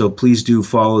 So please do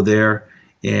follow there,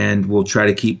 and we'll try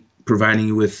to keep providing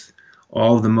you with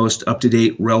all of the most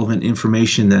up-to-date, relevant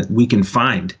information that we can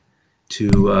find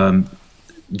to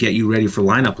get you ready for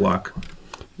lineup lock.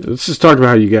 Let's just talk about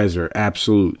how you guys are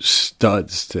absolute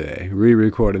studs today.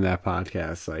 Re-recording that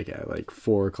podcast at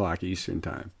 4 o'clock Eastern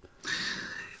time.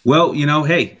 Well,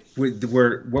 hey, what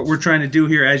we're trying to do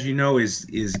here, as you know,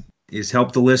 is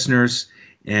help the listeners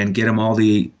and get them all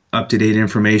the up-to-date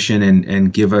information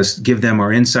and give them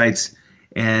our insights.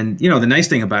 And the nice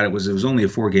thing about it was only a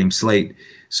 4-game slate,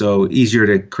 so easier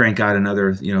to crank out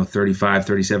another 35,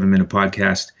 37-minute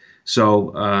podcast.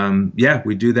 So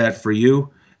we do that for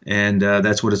you, and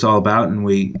that's what it's all about. And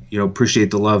we appreciate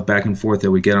the love back and forth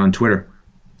that we get on Twitter.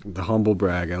 The humble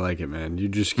brag, I like it, man. You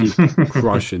just keep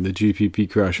crushing the GPP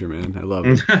crusher, man. I love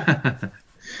it.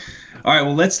 All right,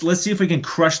 well, let's see if we can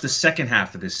crush the second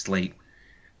half of this slate.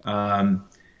 All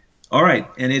right,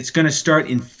 and it's going to start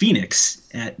in Phoenix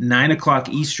at 9 o'clock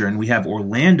Eastern. We have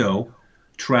Orlando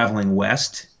traveling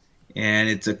west, and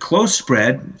it's a close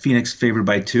spread. Phoenix favored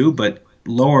by 2, but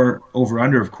lower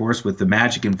over-under, of course, with the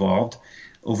Magic involved.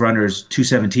 Over-under is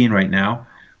 217 right now.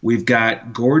 We've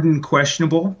got Gordon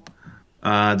questionable.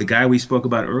 The guy we spoke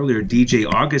about earlier,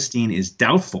 DJ Augustine, is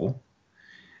doubtful.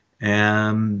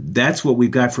 That's what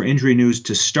we've got for injury news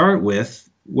to start with.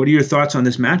 What are your thoughts on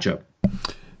this matchup?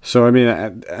 So, I mean,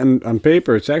 on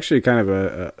paper, it's actually kind of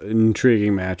an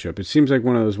intriguing matchup. It seems like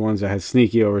one of those ones that has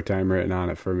sneaky overtime written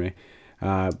on it for me.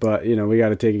 But, we got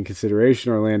to take in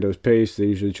consideration Orlando's pace. They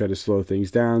usually try to slow things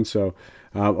down. So,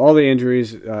 all the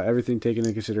injuries, everything taken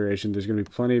into consideration, there's going to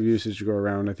be plenty of usage to go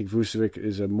around. I think Vucevic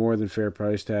is a more than fair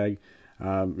price tag.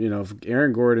 If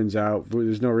Aaron Gordon's out,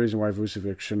 there's no reason why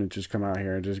Vucevic shouldn't just come out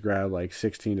here and just grab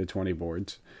 16 to 20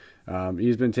 boards.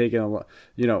 He's been taking a lot.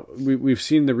 We've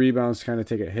seen the rebounds kind of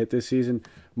take a hit this season,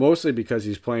 mostly because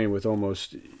he's playing with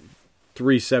almost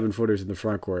 3 7-footers in the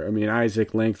front court. I mean,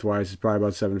 Isaac lengthwise is probably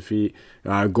about 7 feet.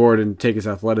 Gordon, take his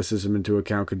athleticism into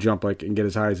account, could jump and get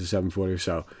as high as a 7-footer.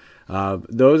 So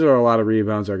those are a lot of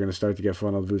rebounds that are going to start to get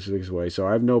funneled Vucevic's way. So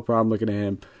I have no problem looking at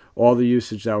him. All the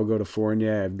usage that will go to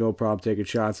Fournier, I have no problem taking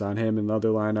shots on him and other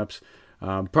lineups.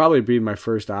 Probably be my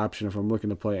first option if I'm looking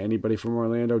to play anybody from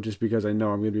Orlando, just because I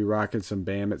know I'm going to be rocking some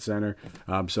Bam at center.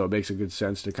 So it makes a good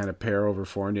sense to kind of pair over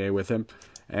Fournier with him.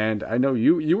 And I know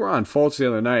you were on Fultz the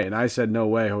other night, and I said, no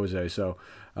way, Jose. So,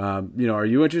 are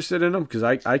you interested in him? Because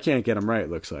I can't get him right, it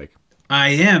looks like. I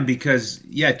am, because,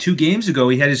 2 games ago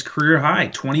he had his career high,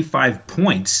 25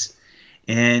 points.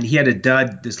 And he had a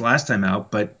dud this last time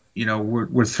out, but,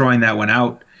 we're throwing that one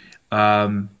out.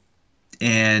 And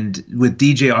with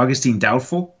DJ Augustine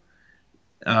doubtful,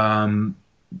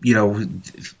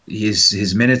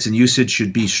 his minutes and usage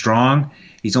should be strong.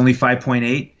 He's only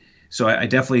 5.8, so I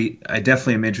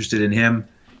definitely am interested in him.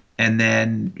 And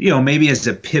then maybe as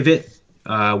a pivot,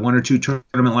 1 or 2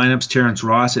 tournament lineups, Terrence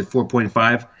Ross at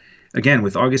 4.5. Again,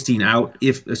 with Augustine out,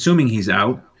 assuming he's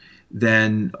out,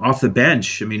 then off the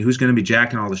bench, I mean, who's going to be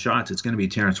jacking all the shots? It's going to be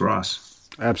Terrence Ross.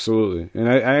 Absolutely, and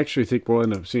I actually think we'll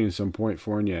end up seeing some Point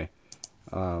Fournier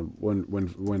when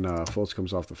Fultz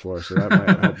comes off the floor, so that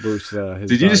might help boost his.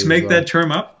 Did you just make that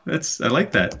term up? I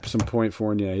like that. Some Point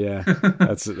Fournier, yeah.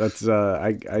 that's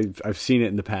I've seen it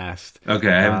in the past. Okay,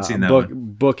 I haven't seen that one.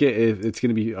 Book it. It's going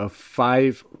to be a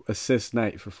 5-assist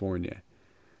night for Fournier.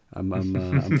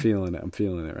 I'm feeling it. I'm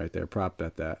feeling it right there. Prop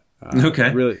bet that.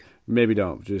 Okay. Really, maybe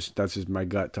don't. That's just my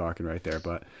gut talking right there.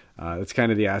 But that's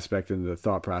kind of the aspect and the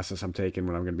thought process I'm taking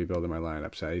when I'm going to be building my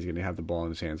lineup. So he's going to have the ball in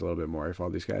his hands a little bit more if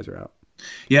all these guys are out.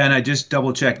 Yeah, and I just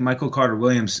double-checked. Michael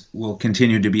Carter-Williams will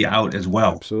continue to be out as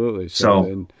well. Absolutely.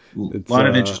 So a lot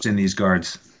of interest in these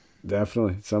guards.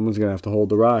 Definitely. Someone's going to have to hold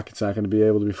the rock. It's not going to be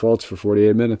able to be Fultz for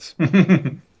 48 minutes.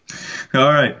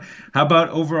 All right. How about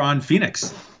over on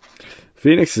Phoenix?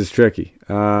 Phoenix is tricky.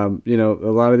 A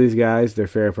lot of these guys, they're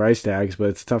fair price tags, but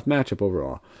it's a tough matchup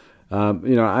overall.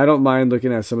 I don't mind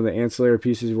looking at some of the ancillary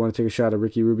pieces. You want to take a shot at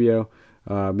Ricky Rubio,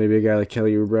 maybe a guy like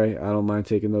Kelly Oubre. I don't mind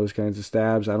taking those kinds of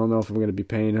stabs. I don't know if I'm going to be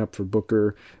paying up for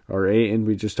Booker or Ayton.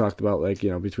 We just talked about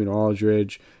between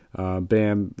Aldridge,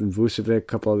 Bam, and Vucevic, a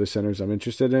couple other centers I'm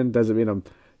interested in. Doesn't mean I'm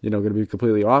going to be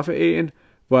completely off of Ayton,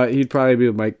 but he'd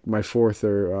probably be my fourth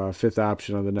or fifth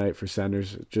option on the night for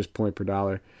centers, just point per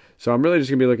dollar. So I'm really just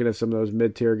going to be looking at some of those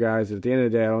mid-tier guys. At the end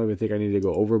of the day, I don't even think I need to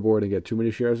go overboard and get too many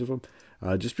shares of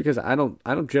them, just because I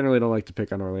don't generally don't like to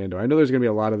pick on Orlando. I know there's going to be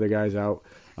a lot of the guys out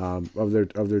of their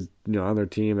on their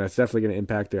team. That's definitely going to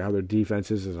impact how their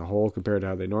defense is as a whole compared to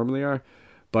how they normally are.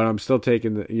 But I'm still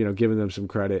taking giving them some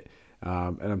credit,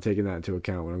 and I'm taking that into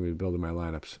account when I'm going to be building my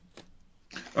lineups.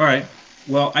 All right.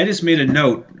 Well, I just made a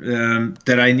note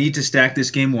that I need to stack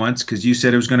this game once because you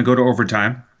said it was going to go to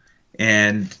overtime.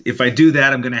 And if I do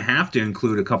that, I'm going to have to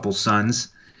include a couple Suns.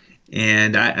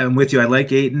 And I'm with you. I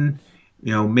like Ayton.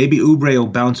 Maybe Oubre will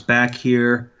bounce back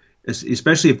here,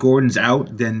 especially if Gordon's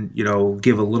out. Then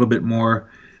give a little bit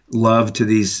more love to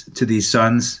these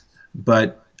Suns.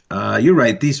 But you're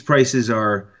right. These prices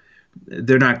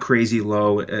they're not crazy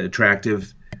low,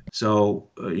 attractive. So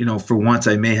for once,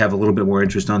 I may have a little bit more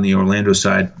interest on the Orlando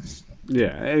side.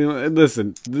 Yeah, and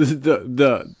listen,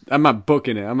 I'm not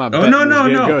booking it. I'm not. Oh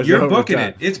no! You're booking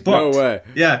it. It's booked. No way.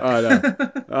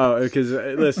 Yeah. Because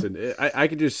listen, I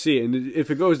could just see it, and if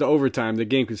it goes to overtime, the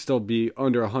game could still be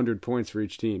under 100 points for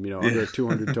each team. Under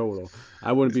 200 total.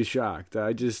 I wouldn't be shocked.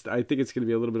 I think it's going to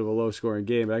be a little bit of a low scoring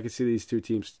game, but I could see these two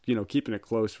teams, keeping it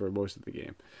close for most of the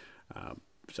game.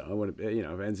 So I wouldn't, if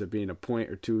it ends up being a point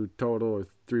or two total or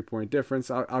 3-point difference,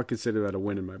 I'll consider that a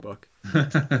win in my book.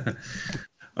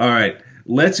 All right,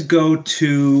 let's go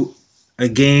to a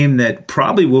game that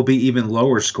probably will be even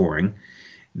lower scoring.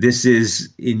 This is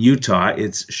in Utah.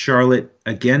 It's Charlotte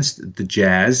against the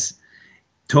Jazz.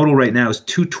 Total right now is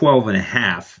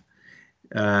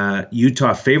 212.5.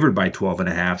 Utah favored by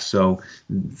 12.5. So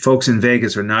folks in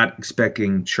Vegas are not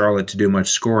expecting Charlotte to do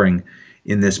much scoring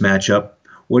in this matchup.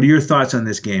 What are your thoughts on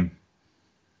this game?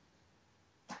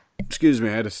 Excuse me,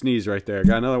 I had a sneeze right there.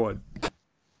 Got another one.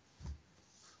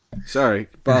 Sorry,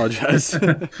 apologize.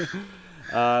 At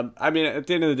the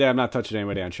end of the day, I'm not touching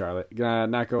anybody on Charlotte.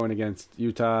 Not going against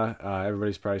Utah.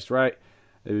 Everybody's priced right.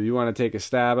 If you want to take a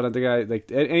stab at the guy,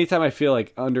 anytime I feel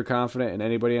underconfident in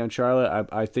anybody on Charlotte,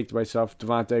 I think to myself,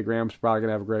 Devontae Graham's probably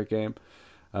gonna have a great game.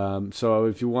 So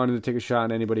if you wanted to take a shot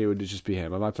on anybody, it would just be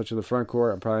him. I'm not touching the front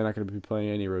court. I'm probably not going to be playing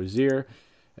any Rozier.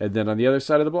 And then on the other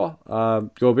side of the ball,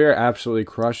 Gobert absolutely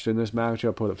crushed in this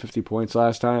matchup, put up 50 points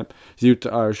last time.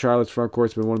 Charlotte's front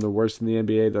court's been one of the worst in the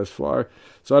NBA thus far,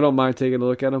 so I don't mind taking a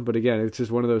look at him. But again, it's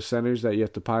just one of those centers that you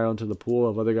have to pile into the pool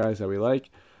of other guys that we like.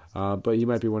 But he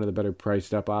might be one of the better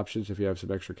priced up options if you have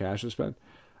some extra cash to spend.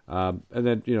 And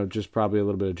then, just probably a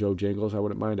little bit of Joe Jingles I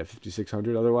wouldn't mind at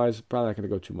 5,600. Otherwise, probably not going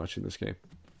to go too much in this game.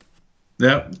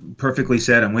 Yeah, perfectly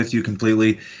said. I'm with you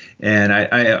completely. And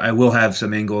I will have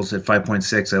some Ingles at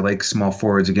 5.6. I like small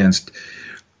forwards against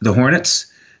the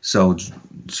Hornets. So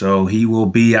he will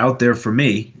be out there for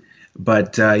me.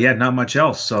 But, not much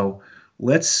else. So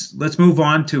let's move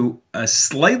on to a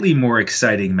slightly more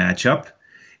exciting matchup.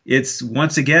 It's,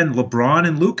 once again, LeBron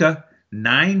and Luka,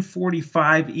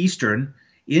 9:45 Eastern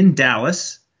in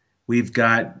Dallas. We've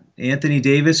got Anthony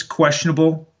Davis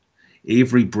questionable,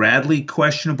 Avery Bradley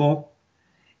questionable.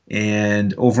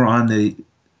 And over on the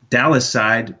Dallas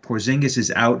side, Porzingis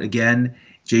is out again.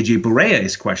 J.J. Barea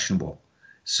is questionable.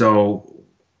 So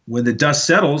when the dust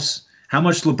settles, how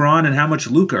much LeBron and how much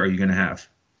Luka are you going to have?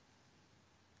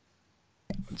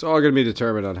 It's all going to be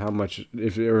determined on how much,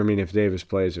 if Davis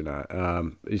plays or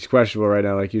not. He's questionable right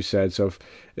now, like you said. So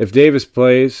if Davis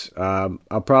plays,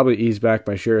 I'll probably ease back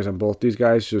my shares on both these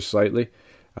guys just slightly.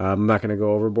 I'm not going to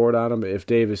go overboard on them. If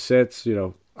Davis sits,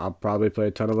 I'll probably play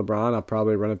a ton of LeBron. I'll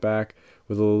probably run it back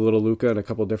with a little Luka and a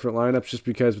couple different lineups, just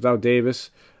because without Davis,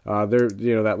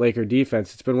 that Laker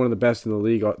defense, it's been one of the best in the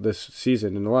league this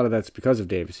season, and a lot of that's because of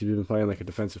Davis. He's been playing like a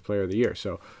defensive player of the year.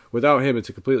 So without him, it's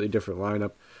a completely different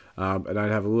lineup, and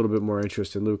I'd have a little bit more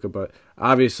interest in Luka. But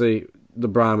obviously,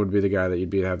 LeBron would be the guy that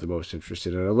you'd have the most interest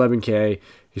in. At 11K,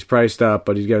 he's priced up,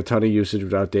 but he's got a ton of usage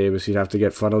without Davis. He'd have to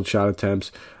get funneled shot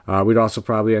attempts. We'd also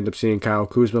probably end up seeing Kyle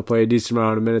Kuzma play a decent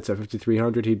amount of minutes at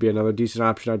 5,300. He'd be another decent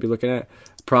option I'd be looking at.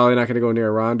 Probably not going to go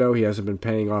near Rondo. He hasn't been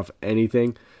paying off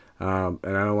anything, and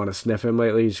I don't want to sniff him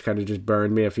lately. He's kind of just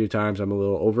burned me a few times. I'm a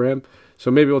little over him.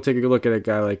 So maybe we'll take a look at a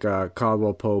guy like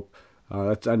Caldwell Pope.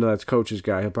 I know that's Coach's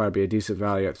guy. He'll probably be a decent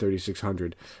value at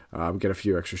 3,600. Get a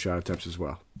few extra shot attempts as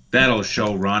well. That'll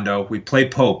show Rondo. We play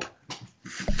Pope.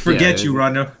 Forget you,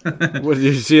 Rondo. What, did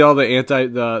you see all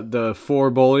the for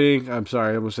bullying? I'm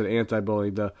sorry, I almost said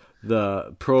anti-bullying.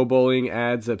 The pro bullying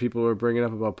ads that people were bringing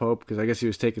up about Pope, because I guess he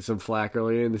was taking some flack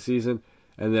earlier in the season,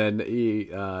 and then he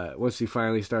once he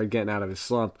finally started getting out of his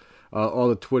slump, all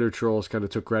the Twitter trolls kind of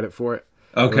took credit for it.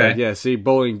 Okay. Like, yeah, see,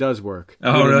 bullying does work.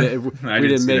 Oh, really? If we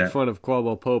didn't make fun of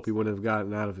Caldwell Pope, he wouldn't have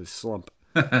gotten out of his slump.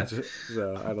 So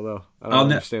I don't know. I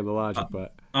don't understand the logic,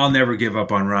 but I'll never give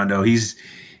up on Rondo.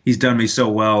 He's done me so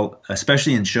well,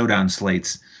 especially in showdown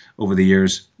slates over the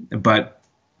years. But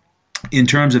in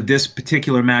terms of this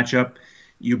particular matchup,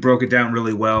 you broke it down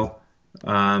really well.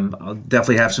 I'll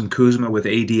definitely have some Kuzma with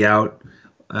AD out.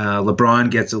 LeBron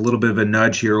gets a little bit of a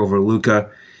nudge here over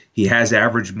Luka. He has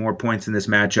averaged more points in this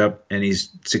matchup, and he's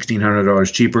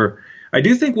 $1,600 cheaper. I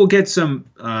do think we'll get some,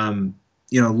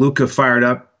 Luka fired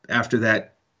up after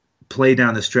that play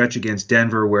down the stretch against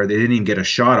Denver where they didn't even get a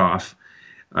shot off.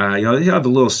 He'll have a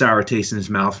little sour taste in his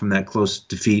mouth from that close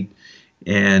defeat,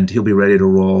 and he'll be ready to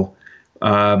roll.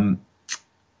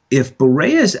 If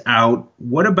Barea's out,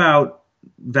 what about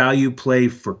value play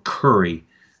for Curry,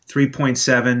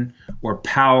 3.7, or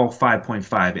Powell,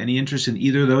 5.5? Any interest in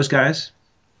either of those guys?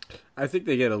 I think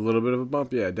they get a little bit of a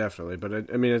bump, yeah, definitely.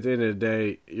 But I mean, at the end of the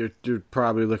day, you're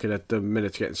probably looking at the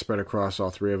minutes getting spread across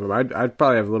all three of them. I'd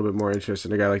probably have a little bit more interest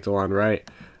in a guy like DeLon Wright.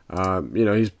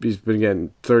 He's been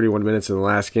getting 31 minutes in the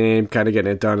last game, kind of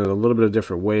getting it done in a little bit of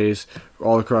different ways,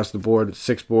 all across the board.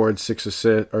 6 boards, 6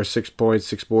 assists, or 6 points,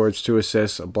 6 boards, 2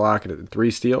 assists, a block, and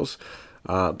 3 steals.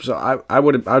 So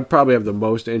I'd probably have the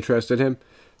most interest in him.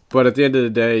 But at the end of the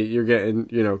day, you're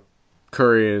getting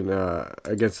Curry and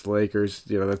against the Lakers.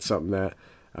 That's something that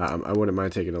I wouldn't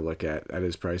mind taking a look at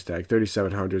his price tag.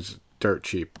 3,700 is dirt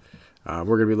cheap. We're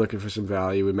going to be looking for some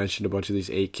value. We mentioned a bunch of these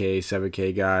 8K,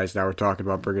 7K guys. Now we're talking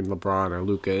about bringing LeBron or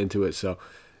Luka into it. So,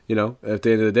 at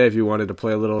the end of the day, if you wanted to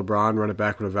play a little LeBron, run it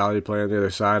back with a value play on the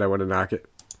other side, I wouldn't knock it.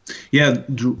 Yeah,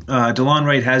 DeLon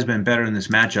Wright has been better in this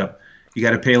matchup. You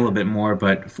got to pay a little bit more,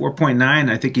 but 4.9,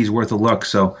 I think he's worth a look.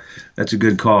 So that's a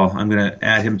good call. I'm going to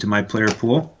add him to my player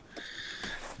pool.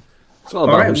 It's all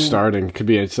about him starting. It could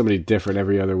be somebody different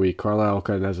every other week. Carlisle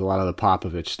kind of has a lot of the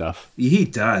Popovich stuff. He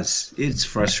does. It's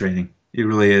frustrating. It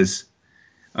really is.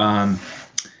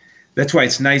 That's why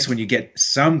it's nice when you get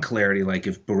some clarity, like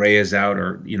if Barea is out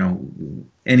or,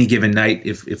 any given night,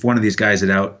 if one of these guys is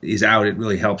out, it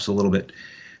really helps a little bit.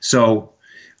 So,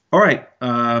 all right,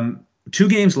 2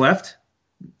 games left.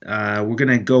 We're going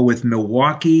to go with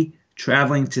Milwaukee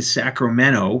traveling to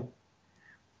Sacramento.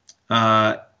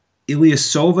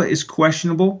 Ilyasova is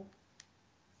questionable.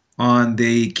 On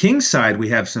the Kings side, we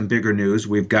have some bigger news.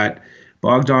 We've got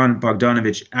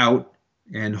Bogdanovic out,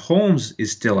 and Holmes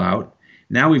is still out.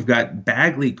 Now we've got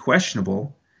Bagley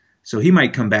questionable, so he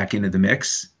might come back into the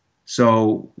mix.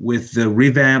 So with the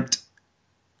revamped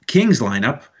Kings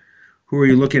lineup, who are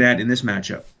you looking at in this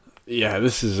matchup? Yeah,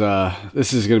 this is going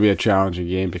to be a challenging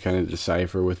game to kind of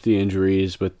decipher with the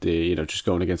injuries, with the just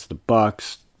going against the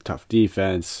Bucks, tough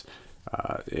defense.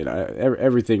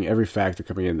 Everything, every factor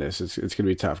coming in this, it's going to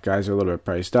be tough. Guys are a little bit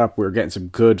priced up. We're getting some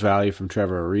good value from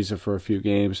Trevor Ariza for a few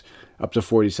games, up to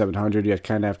 4,700. You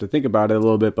kind of have to think about it a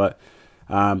little bit, but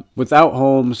without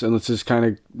Holmes, and let's just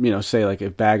kind of say like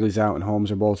if Bagley's out and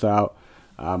Holmes are both out,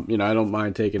 I don't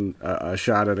mind taking a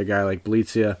shot at a guy like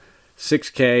Bledsoe.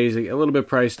 6K, he's a little bit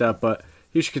priced up, but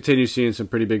he should continue seeing some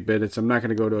pretty big minutes. I'm not going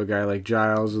to go to a guy like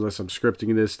Giles unless I'm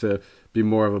scripting this to be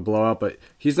more of a blowout, but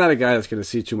he's not a guy that's going to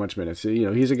see too much minutes.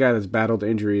 He's a guy that's battled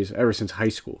injuries ever since high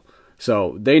school.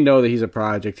 So they know that he's a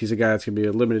project. He's a guy that's going to be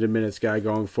a limited minutes guy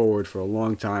going forward for a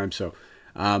long time. So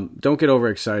don't get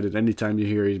overexcited anytime you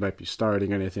hear he might be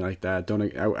starting or anything like that.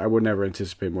 I would never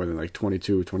anticipate more than like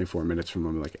 22, 24 minutes from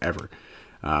him, like ever.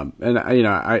 And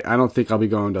I don't think I'll be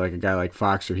going to like a guy like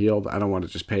Fox or Hield. I don't want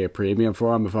to just pay a premium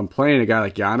for him. If I'm playing a guy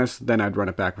like Giannis, then I'd run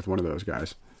it back with one of those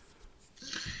guys.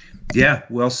 Yeah,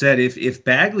 well said. If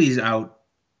Bagley's out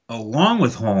along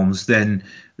with Holmes, then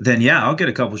yeah, I'll get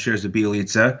a couple shares of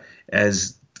Bjelica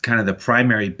as kind of the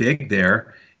primary big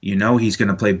there. He's going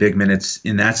to play big minutes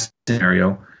in that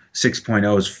scenario.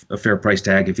 6.0 is a fair price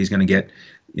tag if he's going to get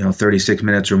 36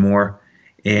 minutes or more.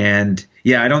 And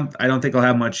yeah, I don't think I'll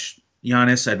have much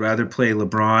Giannis. I'd rather play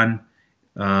LeBron.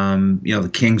 The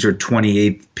Kings are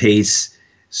 28th pace,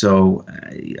 so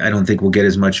I don't think we'll get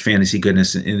as much fantasy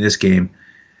goodness in this game.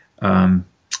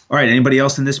 All right, anybody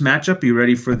else in this matchup? You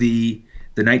ready for the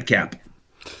nightcap?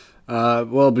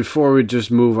 Well, before we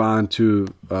just move on to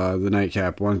the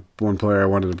nightcap, one player I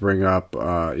wanted to bring up,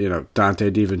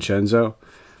 Dante DiVincenzo.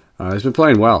 He's been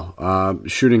playing well.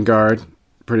 Shooting guard,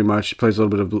 pretty much. He plays a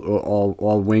little bit of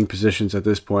all wing positions at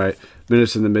this point.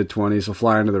 Minutes in the mid-20s. He'll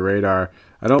fly under the radar.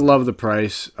 I don't love the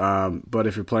price, but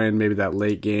if you're playing maybe that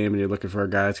late game and you're looking for a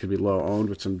guy that's going to be low-owned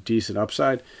with some decent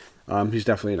upside, he's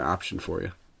definitely an option for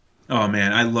you. Oh,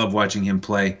 man, I love watching him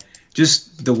play.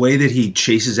 Just the way that he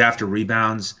chases after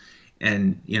rebounds,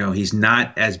 and, he's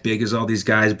not as big as all these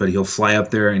guys, but he'll fly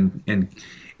up there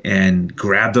and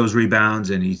grab those rebounds,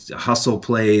 and he hustle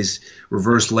plays,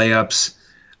 reverse layups.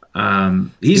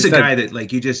 He's a guy that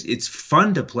it's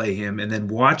fun to play him and then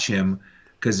watch him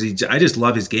because I just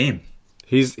love his game.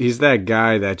 He's that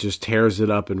guy that just tears it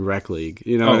up in rec league.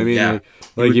 You know what I mean? Yeah.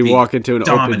 Like you walk into an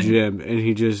dominant. open gym and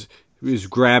he's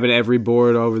grabbing every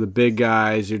board over the big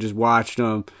guys. You're just watching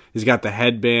him. He's got the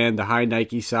headband, the high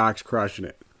Nike socks, crushing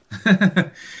it.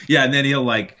 Yeah, and then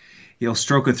he'll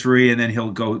stroke a three, and then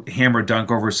he'll go hammer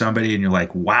dunk over somebody, and you're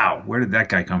like, wow, where did that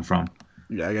guy come from?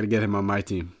 Yeah, I got to get him on my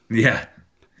team. Yeah.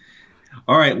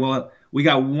 All right, well, we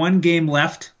got one game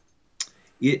left.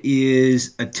 It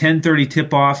is a 10:30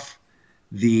 tip-off.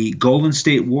 The Golden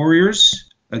State Warriors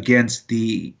against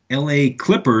the LA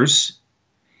Clippers.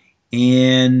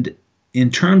 And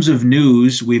in terms of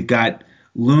news, we've got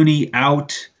Looney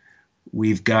out.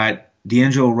 We've got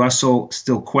D'Angelo Russell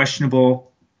still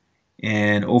questionable.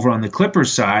 And over on the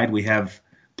Clippers side, we have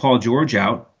Paul George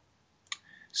out.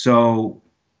 So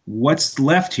what's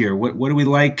left here? What do we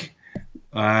like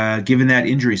given that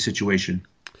injury situation?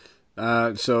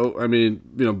 Barring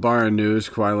news,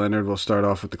 Kawhi Leonard will start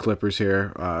off with the Clippers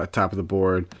here, top of the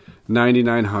board,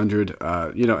 9,900.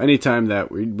 Anytime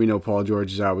that we know Paul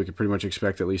George is out, we could pretty much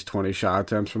expect at least 20 shot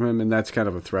attempts from him, and that's kind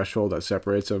of a threshold that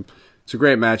separates him. It's a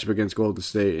great matchup against Golden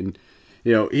State, and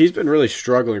he's been really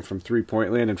struggling from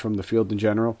three-point land and from the field in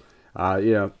general. 3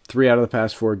 out of the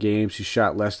past 4 games, he's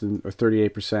shot less than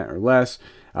 38% or less,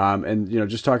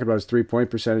 just talking about his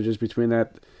three-point percentages between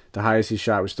that. The highest he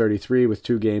shot was 33 with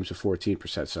 2 games of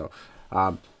 14%. So,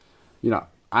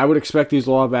 I would expect these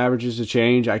law of averages to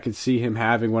change. I could see him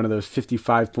having one of those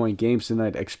 55-point games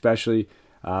tonight, especially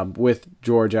with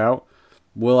George out.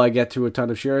 Will I get to a ton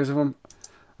of shares of him?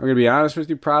 I'm going to be honest with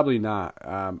you, probably not.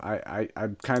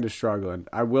 I'm kind of struggling.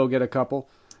 I will get a couple,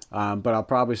 but I'll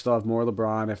probably still have more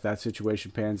LeBron if that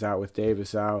situation pans out with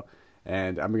Davis out,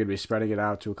 and I'm going to be spreading it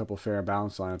out to a couple of fair and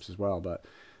balanced lineups as well, but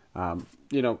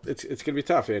it's going to be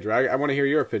tough, Andrew. I want to hear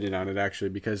your opinion on it, actually,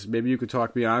 because maybe you could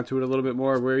talk me onto it a little bit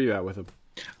more. Where are you at with him?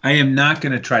 I am not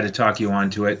going to try to talk you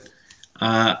onto it.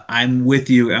 I'm with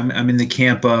you. I'm in the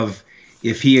camp of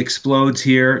if he explodes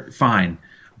here, fine.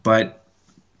 But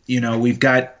we've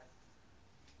got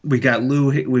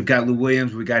Lou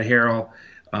Williams, we've got Harrell.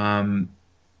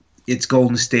 It's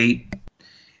Golden State,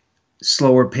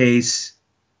 slower pace.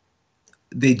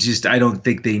 I don't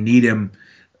think they need him.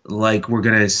 Like we're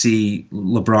going to see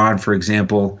LeBron, for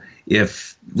example,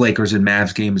 if Lakers and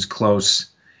Mavs game is close.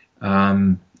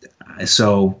 Go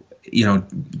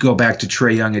back to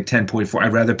Trae Young at 10.4.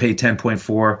 I'd rather pay 10.4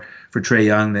 for Trae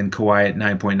Young than Kawhi at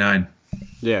 9.9.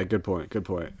 Yeah, good point.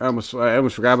 I almost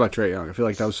forgot about Trae Young. I feel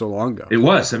like that was so long ago. It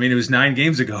was. It was 9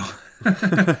 games ago.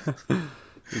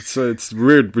 It's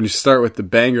weird when you start with the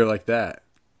banger like that.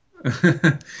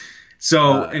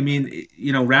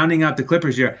 Rounding out the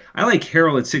Clippers here, I like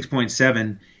Harrell at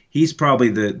 6.7. He's probably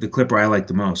the Clipper I like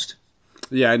the most.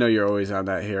 Yeah, I know you're always on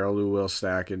that Harrell Lou Will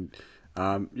stack, and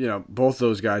both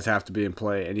those guys have to be in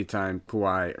play anytime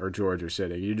Kawhi or George are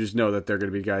sitting. You just know that they're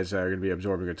going to be guys that are going to be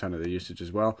absorbing a ton of the usage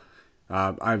as well.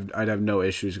 I'd have no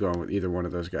issues going with either one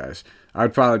of those guys.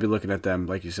 I'd probably be looking at them,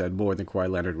 like you said, more than Kawhi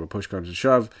Leonard when push comes to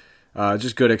shove.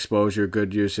 Just good exposure,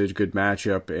 good usage, good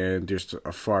matchup, and just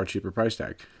a far cheaper price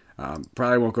tag.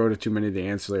 Probably won't go to too many of the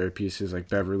ancillary pieces like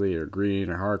Beverly or Green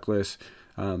or Harkless.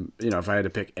 If I had to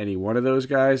pick any one of those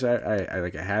guys,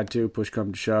 I had to. Push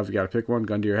come to shove, you got to pick one,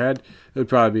 gun to your head. It would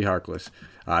probably be Harkless,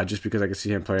 just because I could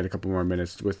see him playing a couple more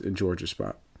minutes in George's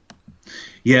spot.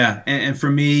 Yeah, and for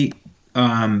me,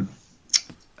 I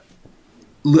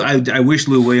wish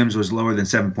Lou Williams was lower than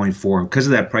 7.4 because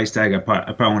of that price tag. I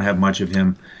probably won't have much of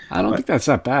him. I don't think that's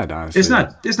that bad, honestly. It's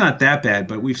not that bad,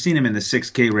 but we've seen him in the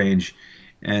 6K range,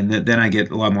 and then I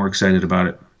get a lot more excited about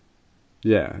it.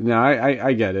 Yeah, no,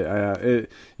 I get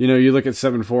it. You look at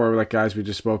 7.4 like guys we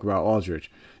just spoke about,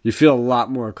 Aldridge. You feel a lot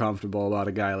more comfortable about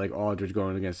a guy like Aldridge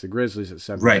going against the Grizzlies at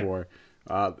 7.4. Right.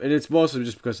 And it's mostly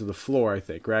just because of the floor, I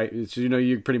think, right? It's,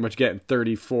 you're pretty much getting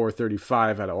 34,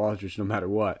 35 out of Aldridge no matter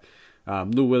what.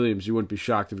 Lou Williams, you wouldn't be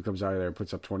shocked if he comes out of there and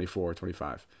puts up 24 or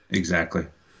 25. Exactly.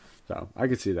 So I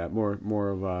could see that. More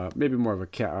of a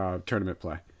tournament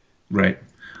play. Right.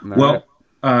 Right.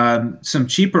 some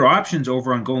cheaper options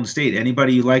over on Golden State.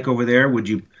 Anybody you like over there? Would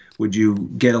you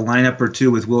get a lineup or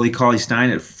two with Willie Cauley-Stein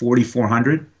at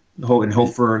 4,400 and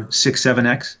hope for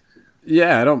 6-7x?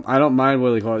 Yeah, I don't mind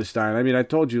Willie Cauley-Stein. I mean, I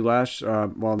told you last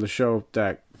on the show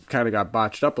that kind of got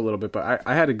botched up a little bit, but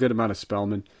I had a good amount of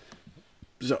Spellman.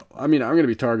 So I mean, I'm going to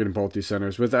be targeting both these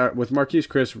centers with Marquise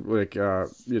Chris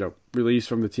released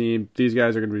from the team. These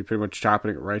guys are going to be pretty much chopping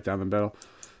it right down the middle,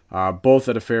 both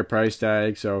at a fair price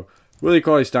tag. So Willie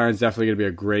Cauley-Stein is definitely going to be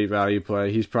a great value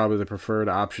play. He's probably the preferred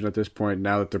option at this point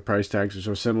now that their price tags are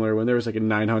so similar. When there was like a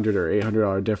 $900 or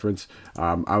 $800 difference,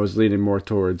 I was leaning more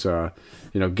towards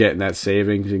getting that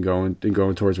savings and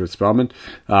going towards with Spellman.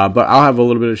 But I'll have a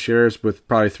little bit of shares with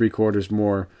probably 3/4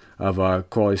 more of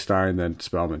Cauley-Stein than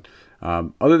Spellman.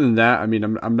 Other than that, I mean,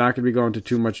 I'm not going to be going to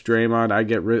too much Draymond. I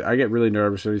get really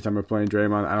nervous anytime I'm playing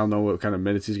Draymond. I don't know what kind of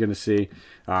minutes he's going to see.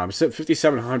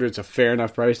 5,700 is a fair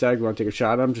enough price tag. You want to take a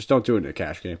shot at him? Just don't do it in a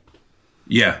cash game.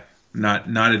 Yeah, not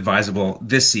advisable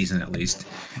this season at least.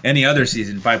 Any other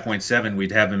season, 5.7,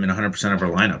 we'd have him in 100% of our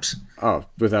lineups. Oh,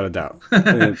 without a doubt.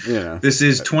 And, This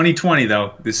is 2020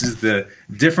 though. This is the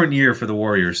different year for the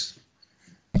Warriors.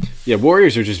 Yeah,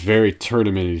 Warriors are just very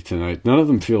tournamenty tonight. None of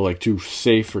them feel like too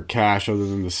safe for cash other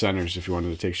than the centers if you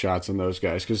wanted to take shots on those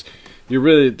guys because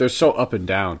they're so up and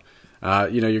down.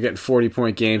 You're getting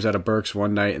 40-point games out of Burks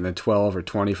one night and then 12 or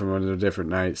 20 from another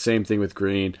different night. Same thing with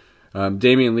Green.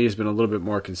 Damian Lee has been a little bit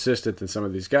more consistent than some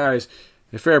of these guys.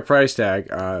 A fair price tag,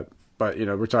 but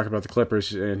we're talking about the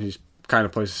Clippers and he's kind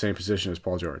of plays the same position as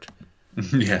Paul George.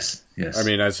 Yes. I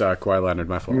mean, as Kawhi Leonard,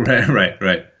 my fault.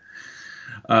 Right.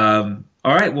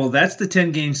 All right, well, that's the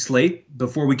 10-game slate.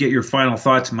 Before we get your final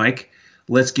thoughts, Mike,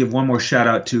 let's give one more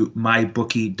shout-out to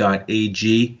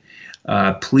mybookie.ag.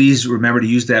 Please remember to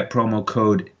use that promo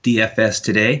code DFS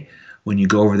today when you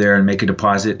go over there and make a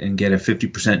deposit and get a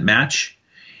 50% match.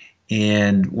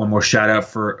 And one more shout-out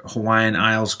for Hawaiian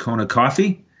Isles Kona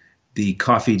Coffee, the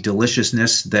coffee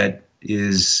deliciousness that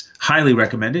is highly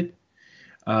recommended.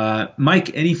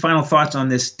 Mike, any final thoughts on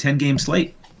this 10-game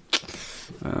slate?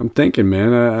 I'm thinking,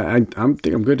 man. I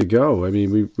think I'm good to go. I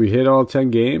mean, we hit all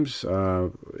 10 games.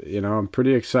 I'm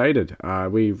pretty excited.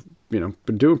 We've been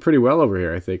doing pretty well over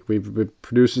here. I think we've been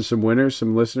producing some winners.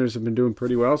 Some listeners have been doing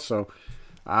pretty well. So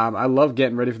I love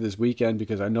getting ready for this weekend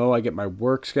because I know I get my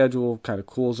work schedule kind of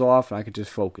cools off and I can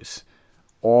just focus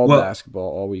basketball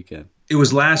all weekend. It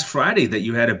was last Friday that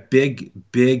you had a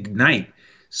big night.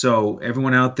 So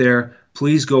everyone out there,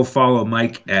 please go follow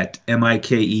Mike at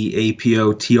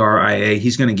MikeApotria.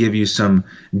 He's going to give you some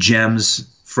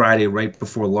gems Friday right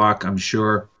before lock, I'm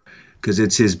sure, because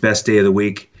it's his best day of the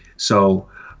week. So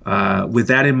with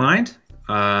that in mind,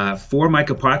 for Mike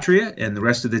Apotria and the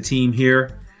rest of the team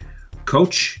here,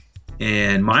 Coach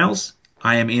and Miles,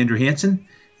 I am Andrew Hansen.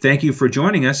 Thank you for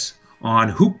joining us on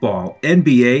Hoopball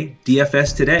NBA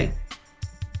DFS Today.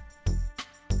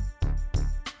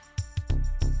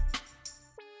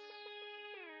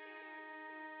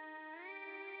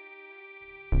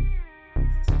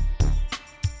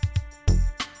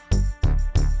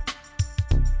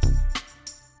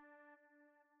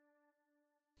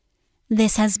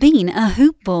 This has been a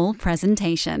Hoop Ball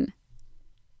presentation.